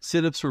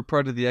 Sit-ups were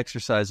part of the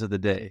exercise of the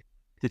day.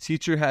 The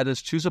teacher had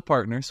us choose a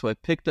partner, so I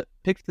picked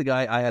the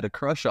guy I had a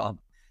crush on.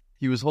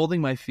 He was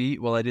holding my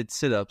feet while I did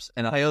sit-ups,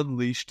 and I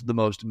unleashed the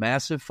most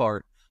massive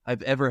fart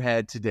I've ever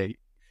had to date.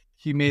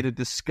 He made a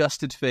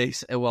disgusted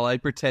face, and while I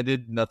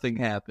pretended nothing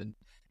happened,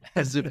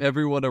 as if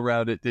everyone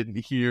around it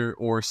didn't hear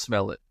or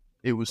smell it.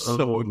 It was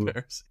so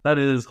embarrassing. That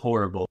is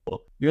horrible.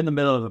 You're in the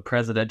middle of a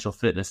presidential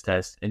fitness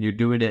test, and you're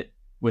doing it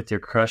with your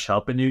crush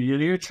helping you.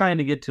 You're trying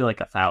to get to like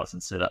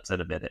 1,000 sit-ups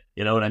in a minute.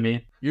 You know what I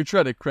mean? You're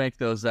trying to crank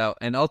those out,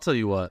 and I'll tell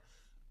you what,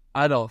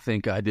 I don't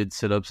think I did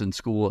sit-ups in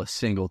school a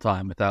single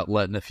time without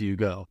letting a few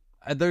go.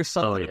 There's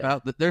something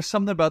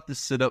about the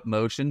sit-up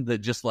motion that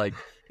just like,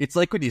 it's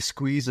like when you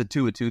squeeze a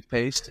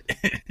toothpaste.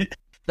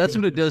 That's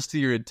what it does to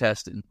your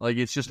intestine. Like,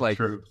 it's just like,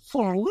 True.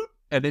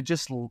 And it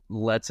just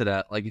lets it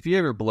out. Like, if you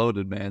ever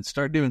bloated, man,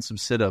 start doing some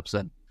sit-ups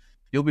and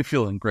you'll be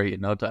feeling great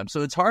in no time.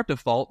 So it's hard to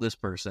fault this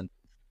person.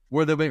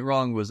 Where they went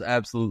wrong was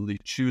absolutely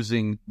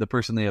choosing the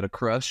person they had a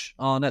crush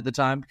on at the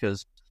time,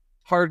 because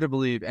hard to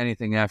believe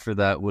anything after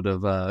that would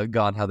have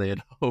gone how they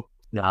had hoped.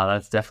 No,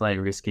 that's definitely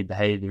risky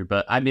behavior.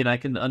 But I mean, I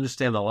can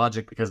understand the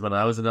logic, because when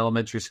I was in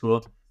elementary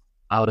school,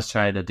 I was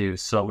trying to do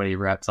so many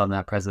reps on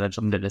that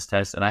presidential fitness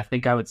test, and I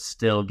think I would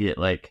still get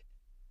like,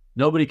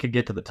 nobody could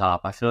get to the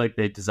top. I feel like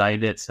they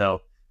designed it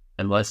so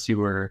unless you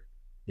were,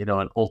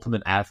 an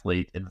ultimate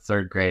athlete in the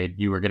 3rd grade,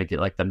 you were going to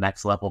get like the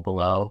next level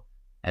below.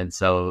 And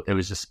so it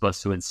was just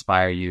supposed to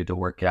inspire you to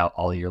work out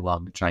all year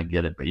long to try and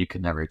get it, but you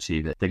could never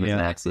achieve it. I think it was an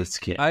access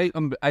kid.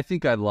 I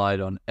think I lied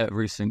on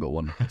every single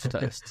one of those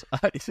tests.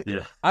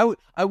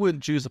 I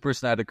wouldn't choose the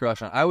person I had a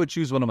crush on. I would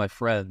choose one of my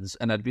friends,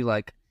 and I'd be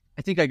like,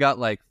 I think I got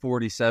like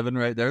 47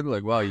 right there. They're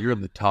like, wow, you're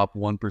in the top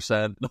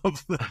 1%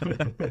 of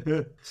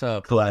the...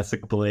 So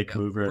classic Blake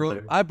move right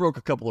there. I broke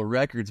a couple of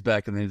records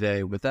back in the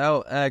day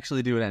without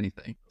actually doing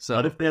anything. So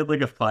what if they had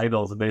like a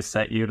finals and they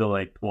sent you to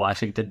like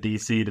Washington,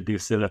 D.C. to do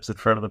sit-ups in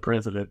front of the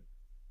president?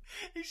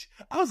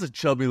 I was a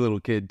chubby little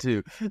kid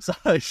too. So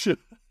I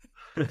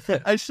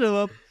show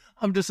up,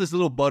 I'm just this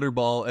little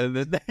butterball, and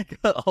then they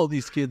got all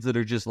these kids that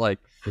are just like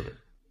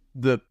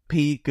the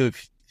peak of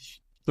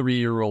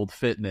 3-year-old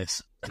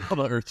fitness.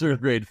 Or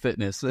 3rd grade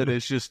fitness, and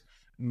it's just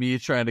me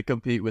trying to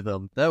compete with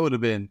them. That would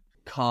have been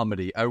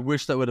comedy. I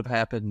wish that would have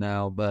happened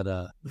now,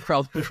 but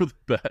probably for the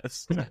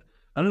best.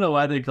 I don't know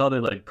why they called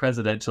it like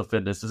presidential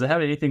fitness. Does it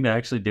have anything to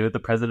actually do with the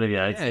president of the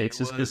United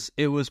States?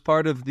 It was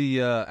part of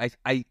the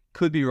I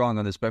could be wrong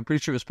on this, but I'm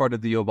pretty sure it was part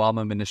of the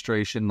Obama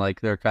administration, like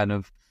their kind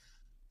of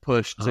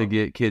push to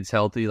get kids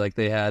healthy. Like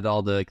they had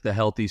all the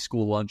healthy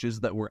school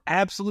lunches that were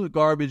absolute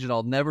garbage, and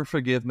I'll never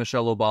forgive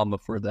Michelle Obama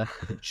for that.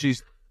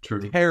 She's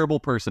a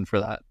terrible person for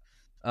that.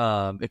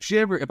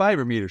 If I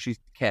ever meet her, she's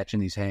catching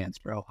these hands,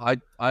 bro. I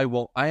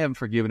haven't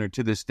forgiven her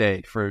to this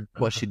day for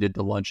what she did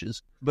to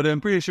lunches. But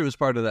I'm pretty sure it was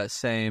part of that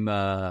same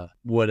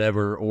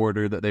whatever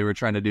order that they were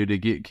trying to do to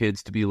get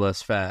kids to be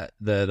less fat.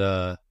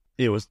 That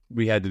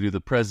we had to do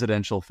the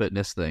presidential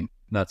fitness thing.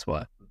 That's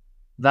why.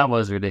 That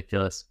was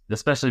ridiculous,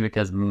 especially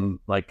because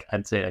like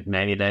I'd say like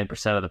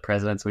 99% of the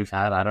presidents we've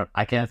had,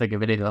 I can't think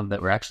of any of them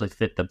that were actually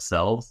fit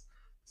themselves.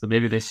 So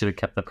maybe they should have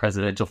kept the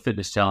presidential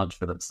fitness challenge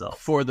for themselves.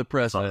 For the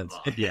president.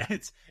 Yeah.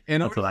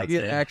 In order to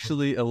get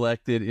actually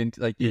elected,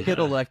 you get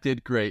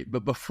elected, great.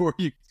 But before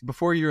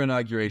your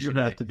inauguration,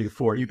 you have to do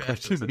 40. You have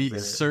to meet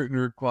certain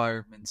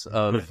requirements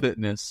of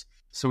fitness,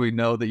 so we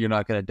know that you're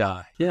not going to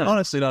die. Yeah.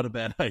 Honestly, not a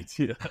bad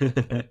idea.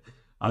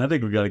 I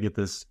think we got to get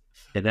this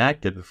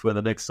enacted before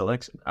the next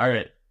election. All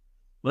right.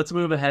 Let's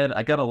move ahead.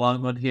 I got a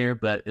long one here,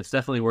 but it's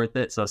definitely worth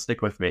it, so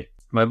stick with me.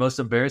 My most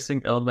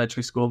embarrassing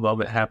elementary school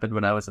moment happened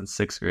when I was in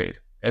 6th grade.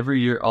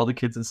 Every year, all the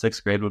kids in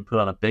 6th grade would put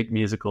on a big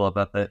musical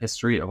about the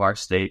history of our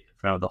state in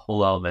front of the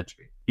whole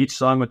elementary. Each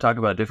song would talk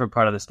about a different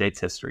part of the state's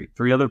history.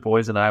 3 other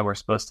boys and I were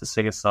supposed to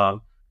sing a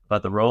song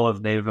about the role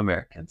of Native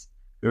Americans.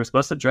 We were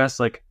supposed to dress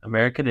like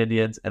American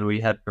Indians, and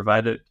we had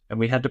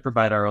to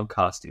provide our own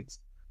costumes.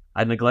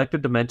 I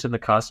neglected to mention the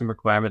costume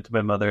requirement to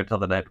my mother until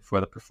the night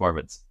before the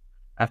performance.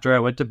 After I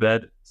went to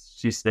bed,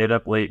 she stayed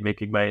up late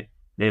making my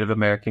Native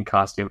American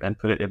costume and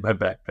put it in my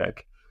backpack.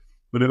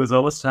 When it was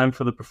almost time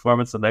for the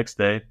performance the next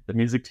day, the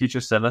music teacher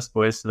sent us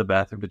boys to the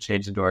bathroom to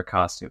change into our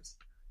costumes.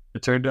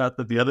 It turned out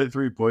that the other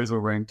 3 boys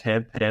were wearing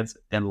tan pants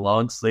and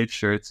long sleeve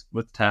shirts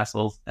with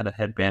tassels and a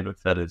headband with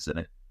feathers in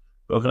it.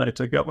 But when I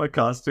took out my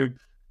costume,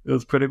 it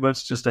was pretty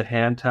much just a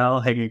hand towel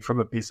hanging from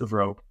a piece of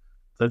rope.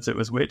 Since it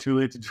was way too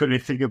late to do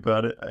anything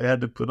about it, I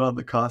had to put on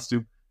the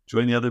costume,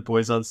 join the other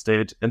boys on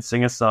stage, and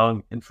sing a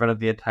song in front of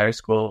the entire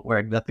school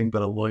wearing nothing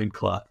but a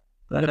loincloth.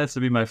 That has to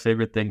be my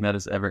favorite thing that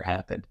has ever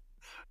happened.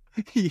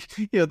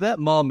 That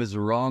mom is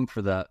wrong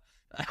for that.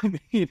 I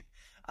mean,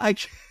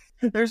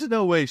 there's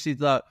no way she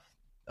thought,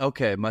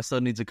 okay, my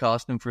son needs a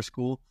costume for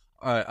school.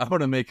 All right, I'm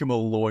going to make him a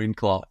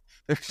loincloth.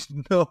 There's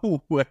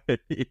no way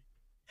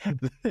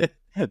that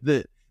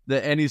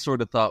any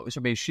sort of thought. I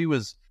mean, she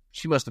must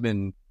have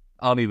been,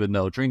 I don't even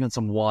know, drinking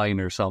some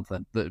wine or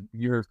something.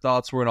 Your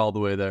thoughts weren't all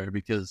the way there,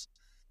 because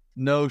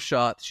no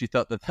shot she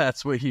thought that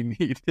that's what he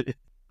needed.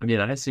 I mean,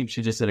 I assume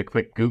she just did a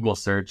quick Google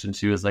search and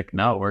she was like,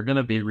 no, we're going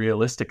to be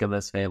realistic in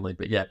this family.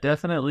 But yeah,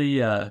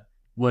 definitely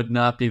would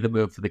not be the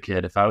move for the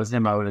kid. If I was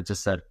him, I would have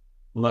just said,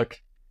 look,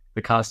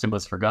 the costume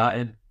was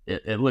forgotten.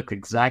 It looked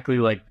exactly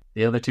like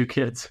the other 2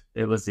 kids.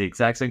 It was the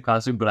exact same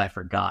costume, but I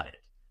forgot it.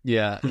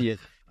 Yeah.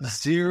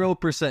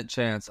 0%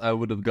 chance I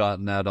would have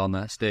gotten out on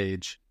that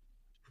stage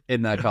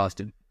in that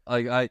costume.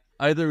 Like, I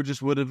either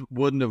just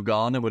wouldn't have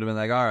gone and would have been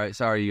like, all right,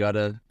 sorry, you got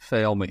to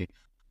fail me.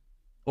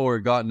 Or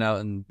gotten out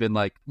and been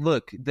like,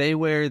 look, they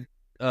wear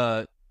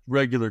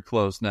regular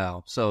clothes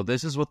now, so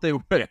this is what they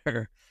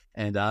wear,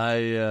 and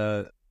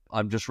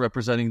I'm just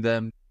representing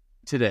them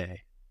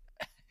today.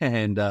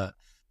 And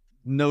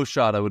no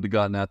shot I would have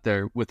gotten out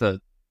there with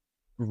a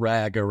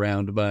rag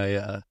around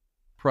my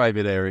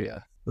private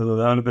area. Well,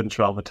 that would have been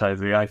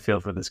traumatizing. I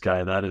feel for this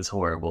guy. That is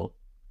horrible.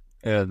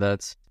 Yeah,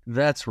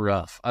 that's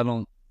rough. I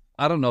don't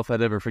know if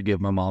I'd ever forgive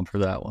my mom for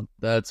that one.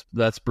 That's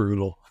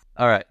brutal.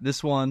 All right,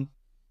 this one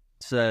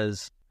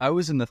says, I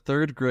was in the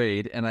 3rd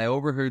grade and I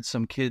overheard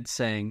some kids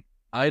saying,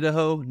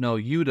 Idaho, no,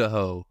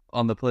 Udaho,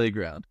 on the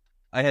playground.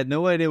 I had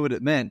no idea what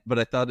it meant, but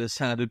I thought it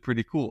sounded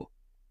pretty cool.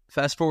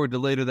 Fast forward to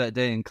later that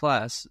day in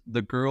class,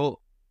 a girl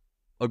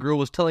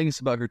was telling us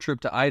about her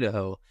trip to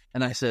Idaho,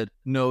 and I said,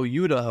 no,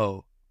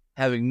 Udaho,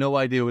 having no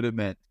idea what it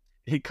meant.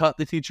 He caught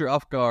the teacher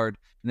off guard,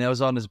 and I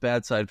was on his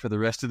bad side for the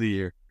rest of the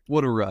year.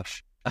 What a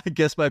rush. I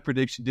guess my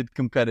prediction did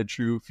come kind of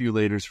true a few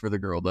laters for the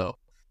girl, though.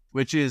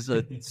 Which is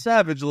a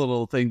savage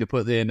little thing to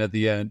put in at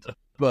the end.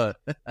 But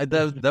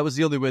that was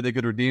the only way they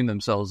could redeem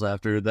themselves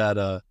after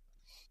that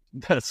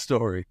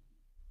story.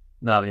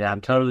 No, yeah,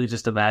 I'm totally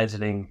just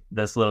imagining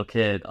this little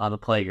kid on the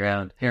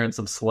playground hearing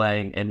some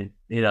slang, and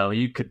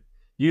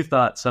you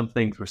thought some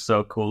things were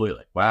so cool. You're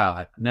like, wow,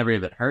 I've never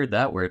even heard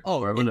that word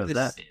before. I wonder what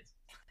that means.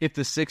 If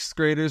the 6th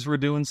graders were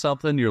doing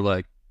something, you're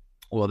like,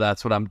 well,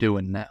 that's what I'm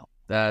doing now.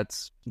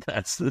 That's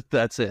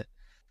it.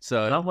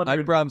 So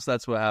I promise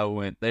that's how it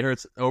went. They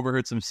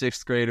overheard some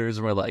 6th graders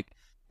and were like,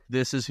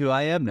 this is who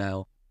I am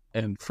now.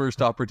 And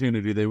first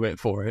opportunity, they went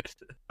for it.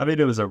 I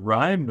mean, it was a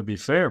rhyme, to be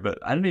fair, but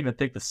I didn't even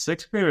think the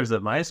 6th graders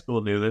at my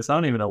school knew this. I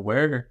don't even know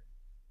where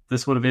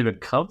this would have even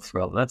come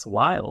from. That's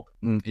wild.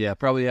 Yeah,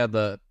 probably had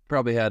a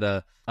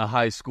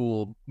high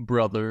school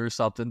brother or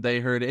something. They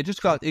heard it.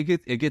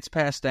 It gets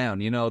passed down.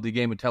 The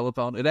game of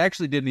telephone. It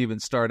actually didn't even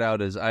start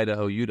out as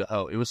Idaho,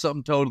 Udaho. It was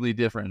something totally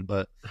different,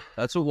 but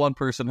that's what one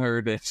person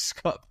heard and it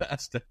just got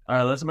passed down. All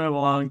right, let's move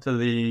along to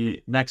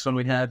the next one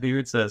we have here.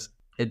 It says,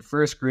 in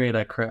 1st grade,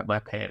 I crapped my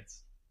pants.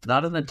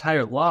 Not an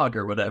entire log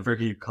or whatever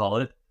you call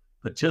it,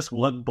 but just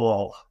one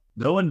ball.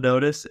 No one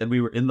noticed, and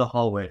we were in the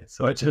hallway,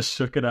 so I just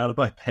shook it out of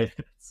my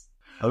pants.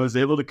 I was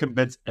able to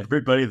convince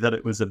everybody that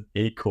it was an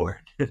acorn.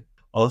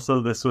 Also,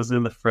 this was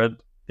in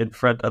front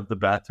of the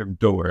bathroom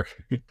door.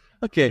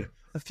 Okay,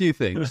 a few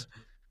things.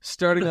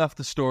 Starting off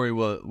the story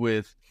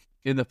with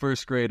in the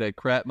 1st grade, I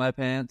crapped my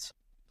pants.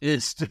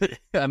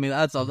 I mean,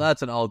 that's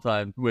an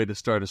all-time way to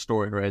start a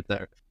story right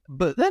there.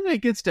 But then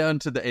it gets down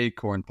to the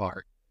acorn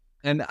part.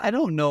 And I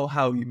don't know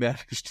how you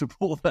managed to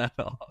pull that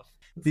off.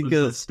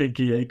 Because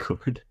stinky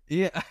acorn.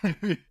 Yeah.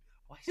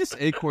 Why is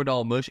acorn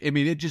all mush? I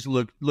mean, it just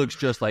looks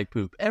just like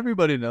poop.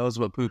 Everybody knows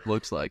what poop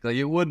looks like. Like,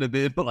 it wouldn't have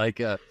been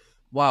like,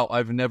 wow,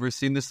 I've never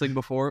seen this thing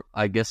before.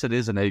 I guess it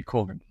is an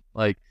acorn.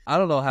 Like, I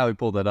don't know how he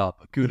pulled that off,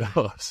 but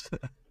kudos.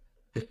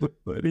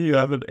 Why do you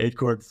have an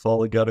acorn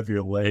falling out of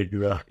your leg?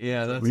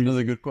 Yeah, that's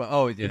another good question.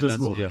 Oh, yeah. Just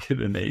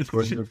walking an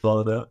acorn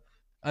falling out.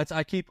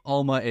 I keep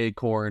all my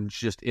acorns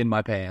just in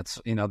my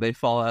pants. They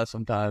fall out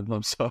sometimes.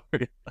 I'm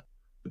sorry.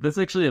 That's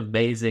actually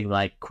amazing,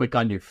 like, quick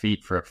on your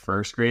feet for a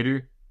 1st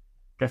grader.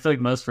 I feel like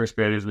most 1st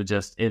graders would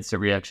just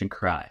instant reaction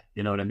cry.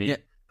 You know what I mean? Yeah,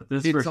 But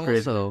this it's 1st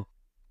grader... also...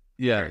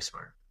 Yeah. Very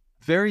smart.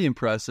 Very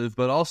impressive,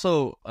 but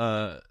also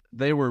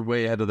they were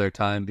way ahead of their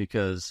time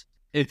because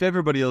if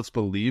everybody else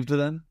believed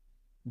them,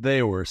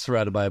 they were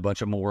surrounded by a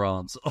bunch of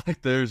morons.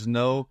 Like there's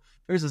a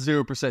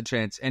 0%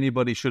 chance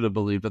anybody should have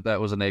believed that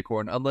was an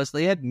acorn unless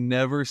they had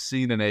never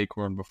seen an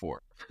acorn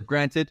before.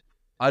 Granted,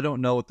 I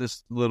don't know what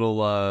this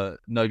little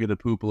nugget of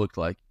poop looked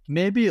like.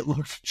 Maybe it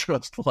looked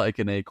just like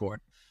an acorn,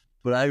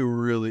 but I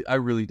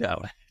really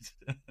doubt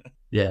it.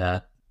 Yeah,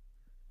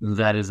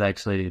 that is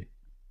actually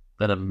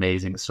an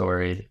amazing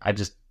story.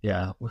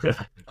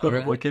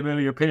 What came out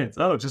of your pants?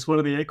 Oh, just one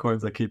of the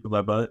acorns I keep in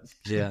my butt.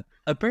 Yeah.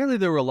 Apparently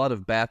there were a lot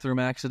of bathroom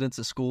accidents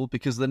at school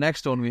because the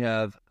next one we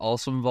have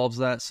also involves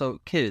that. So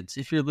kids,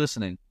 if you're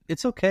listening,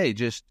 it's okay.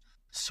 Just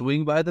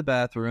swing by the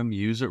bathroom,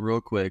 use it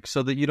real quick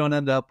so that you don't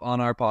end up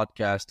on our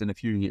podcast in a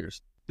few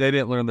years. They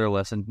didn't learn their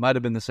lesson. Might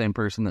have been the same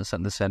person that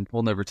sent this in.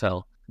 We'll never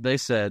tell. They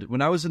said,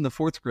 when I was in the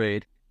 4th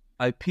grade,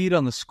 I peed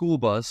on the school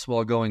bus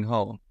while going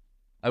home.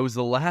 I was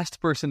the last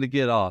person to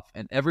get off,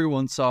 and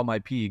everyone saw my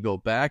pee go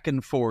back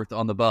and forth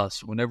on the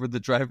bus whenever the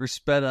driver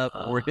sped up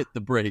or hit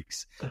the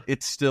brakes.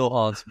 It still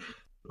haunts me.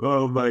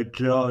 Oh my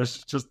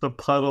gosh, just the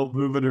puddle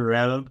moving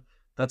around.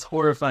 That's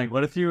horrifying.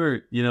 What if you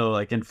were,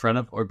 like in front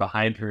of or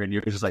behind her and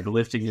you're just like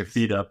lifting your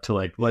feet up to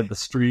like let the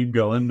stream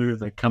go under and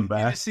then come You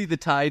back? see the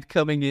tide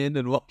coming in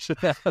and watch it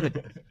happen.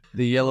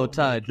 The yellow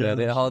tide, man.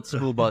 It haunts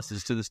school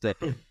buses to this day.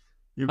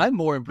 I'm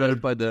more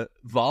impressed by the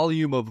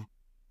volume of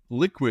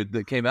liquid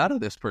that came out of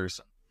this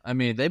person. I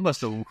mean, they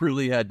must have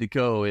really had to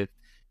go if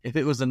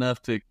it was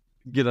enough to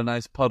get a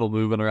nice puddle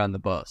moving around the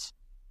bus.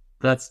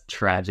 That's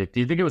tragic. Do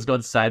you think it was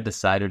going side to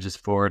side or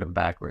just forward and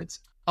backwards?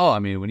 Oh, I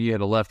mean, when you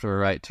hit a left or a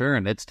right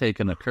turn, it's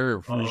taking a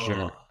curve for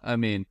sure. I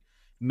mean,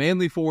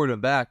 mainly forward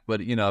and back, but,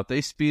 if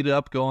they speed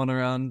up going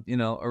around,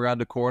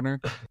 around a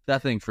corner,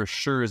 that thing for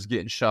sure is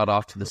getting shot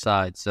off to the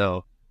side.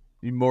 So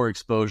more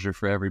exposure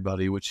for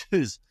everybody, which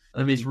is...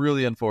 it's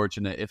really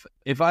unfortunate.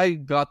 If I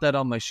got that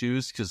on my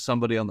shoes because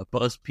somebody on the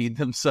bus peed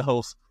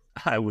themselves,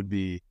 I'd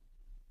be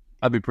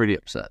pretty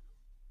upset.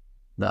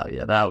 No,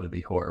 yeah, that would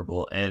be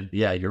horrible. And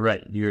yeah, you're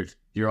right.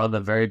 You're on the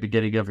very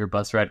beginning of your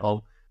bus ride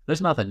home.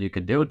 There's nothing you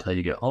can do until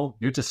you get home.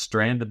 You're just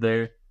stranded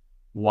there,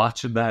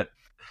 watching that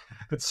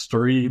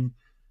stream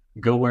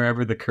go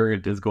wherever the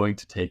current is going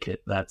to take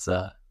it. That's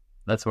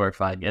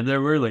horrifying. And there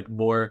were like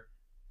more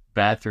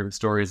bathroom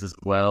stories as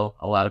well.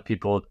 A lot of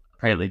people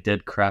apparently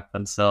did crap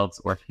themselves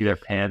or pee their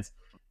pants.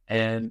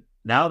 And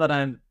now that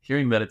I'm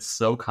hearing that it's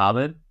so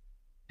common,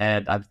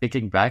 and I'm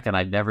thinking back and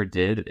I never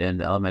did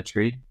in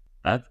elementary,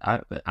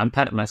 I'm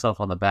patting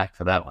myself on the back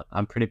for that one.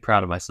 I'm pretty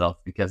proud of myself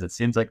because it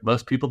seems like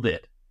most people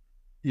did.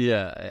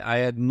 Yeah, I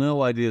had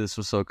no idea this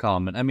was so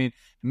common. I mean,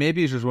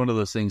 maybe it's just one of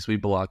those things we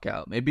block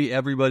out. Maybe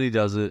everybody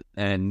does it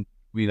and,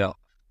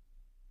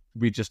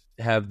 we just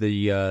have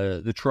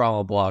the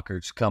trauma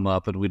blockers come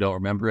up and we don't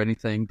remember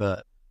anything,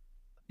 but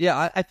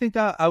yeah, I think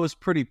I was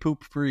pretty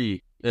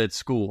poop-free at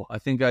school. I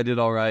think I did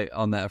all right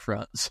on that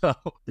front. So,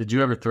 did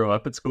you ever throw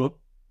up at school?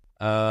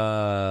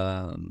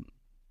 Not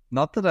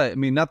that I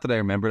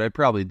remembered. I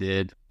probably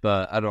did,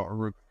 but I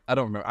don't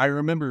remember. I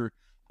remember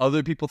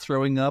other people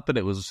throwing up, and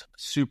it was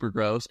super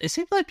gross. It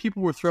seemed like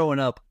people were throwing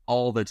up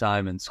all the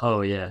time in school.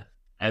 Oh yeah,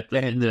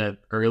 in the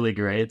early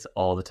grades,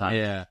 all the time.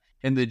 Yeah.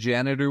 And the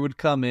janitor would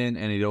come in,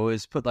 and he'd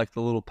always put like the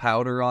little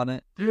powder on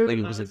it. Dude, like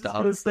it was a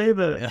dog. I say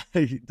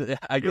that.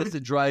 I guess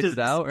it dries it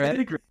out,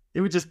 right?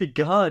 It would just be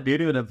gone, dude.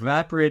 It would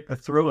evaporate the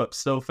throw up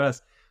so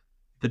fast.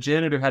 The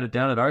janitor had it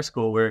down at our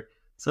school where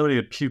somebody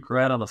would puke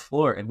right on the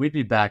floor, and we'd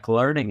be back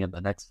learning in the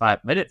next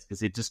 5 minutes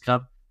because he'd just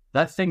come.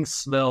 That thing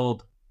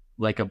smelled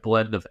like a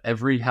blend of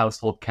every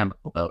household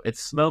chemical, though. It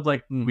smelled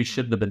like we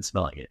shouldn't have been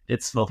smelling it.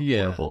 It smelled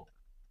horrible.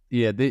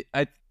 Yeah,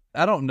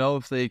 I don't know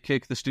if they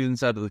kick the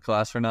students out of the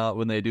class or not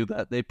when they do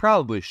that. They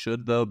probably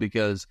should, though,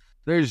 because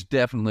there's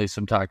definitely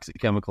some toxic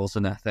chemicals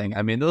in that thing.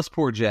 I mean, those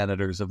poor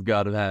janitors have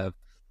got to have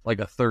like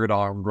a third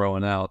arm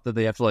growing out that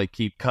they have to like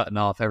keep cutting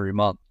off every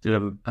month.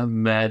 Dude,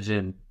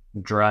 imagine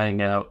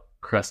drying out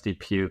crusty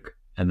puke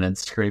and then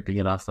scraping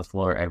it off the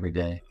floor every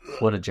day.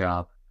 What a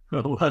job.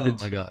 Oh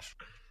my gosh.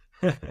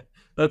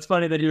 That's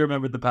funny that you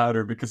remembered the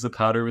powder because the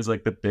powder was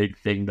like the big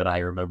thing that I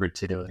remembered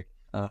too. Like,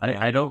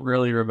 I don't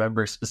really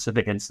remember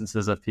specific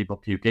instances of people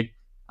puking.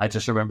 I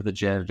just remember the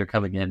janitor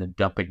coming in and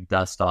dumping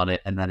dust on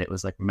it, and then it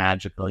was like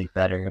magically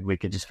better, and we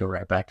could just go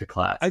right back to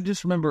class. I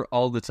just remember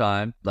all the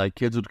time, like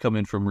kids would come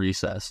in from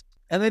recess,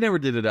 and they never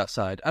did it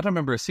outside. I don't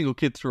remember a single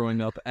kid throwing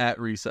up at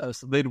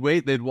recess.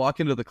 They'd walk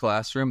into the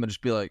classroom and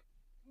just be like,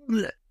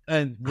 bleh,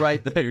 and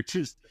right there,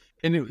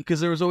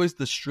 because there was always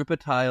the strip of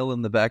tile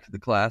in the back of the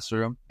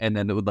classroom, and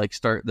then it would like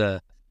start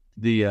the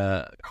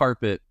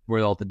carpet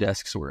where all the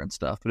desks were and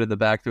stuff. But in the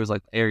back, there was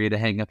like area to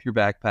hang up your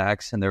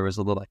backpacks, and there was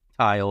a little like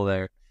tile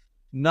there.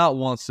 Not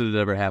once did it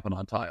ever happen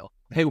on tile.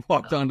 They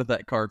walked onto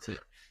that carpet,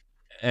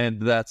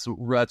 and that's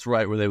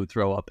right where they would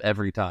throw up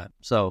every time.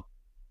 So,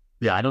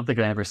 yeah, I don't think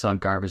I ever saw a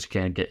garbage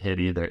can get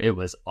hit either. It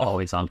was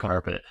always on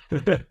carpet.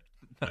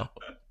 No.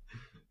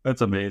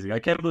 That's amazing. I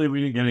can't believe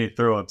we didn't get any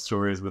throw up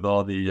stories with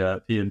all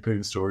the pee and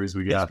poo stories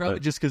we got. It's probably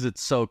just because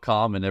it's so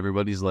common.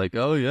 Everybody's like,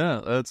 "Oh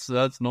yeah,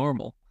 that's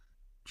normal."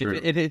 True.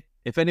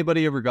 If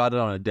anybody ever got it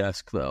on a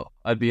desk, though,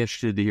 I'd be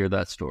interested to hear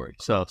that story.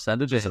 So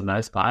send it to Just a him.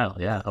 nice pile.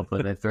 Yeah.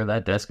 Hopefully they throw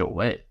that desk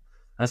away.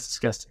 That's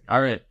disgusting.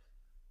 All right.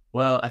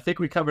 Well, I think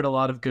we covered a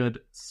lot of good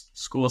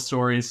school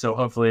stories. So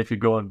hopefully, if you're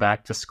going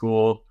back to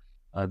school,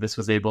 this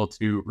was able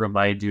to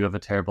remind you of a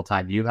terrible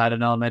time you had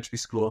in elementary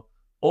school,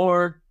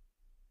 or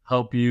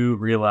help you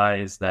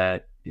realize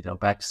that,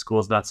 back to school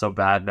is not so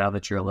bad now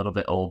that you're a little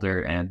bit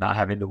older and not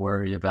having to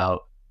worry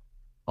about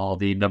all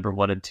the number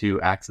 1 and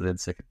 2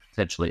 accidents that could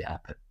potentially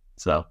happen.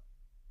 So,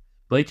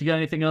 Blake, you got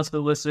anything else for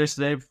the listeners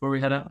today before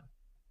we head out?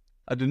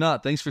 I do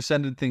not. Thanks for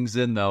sending things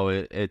in, though.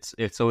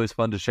 It's always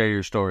fun to share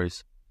your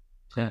stories.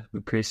 Yeah, we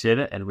appreciate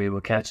it, and we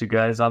will catch you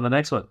guys on the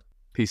next one.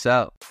 Peace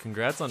out.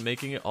 Congrats on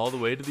making it all the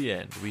way to the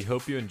end. We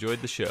hope you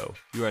enjoyed the show.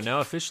 You are now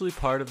officially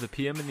part of the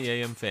PM and the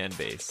AM fan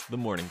base, the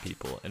Morning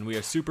People, and we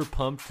are super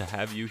pumped to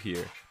have you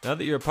here. Now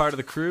that you're a part of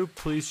the crew,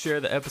 please share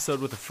the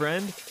episode with a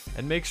friend,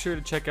 and make sure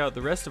to check out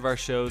the rest of our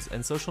shows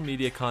and social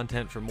media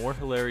content for more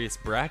hilarious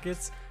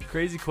brackets,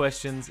 crazy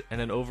questions, and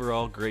an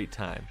overall great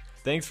time.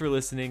 Thanks for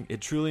listening.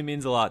 It truly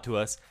means a lot to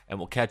us, and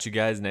we'll catch you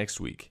guys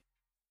next week.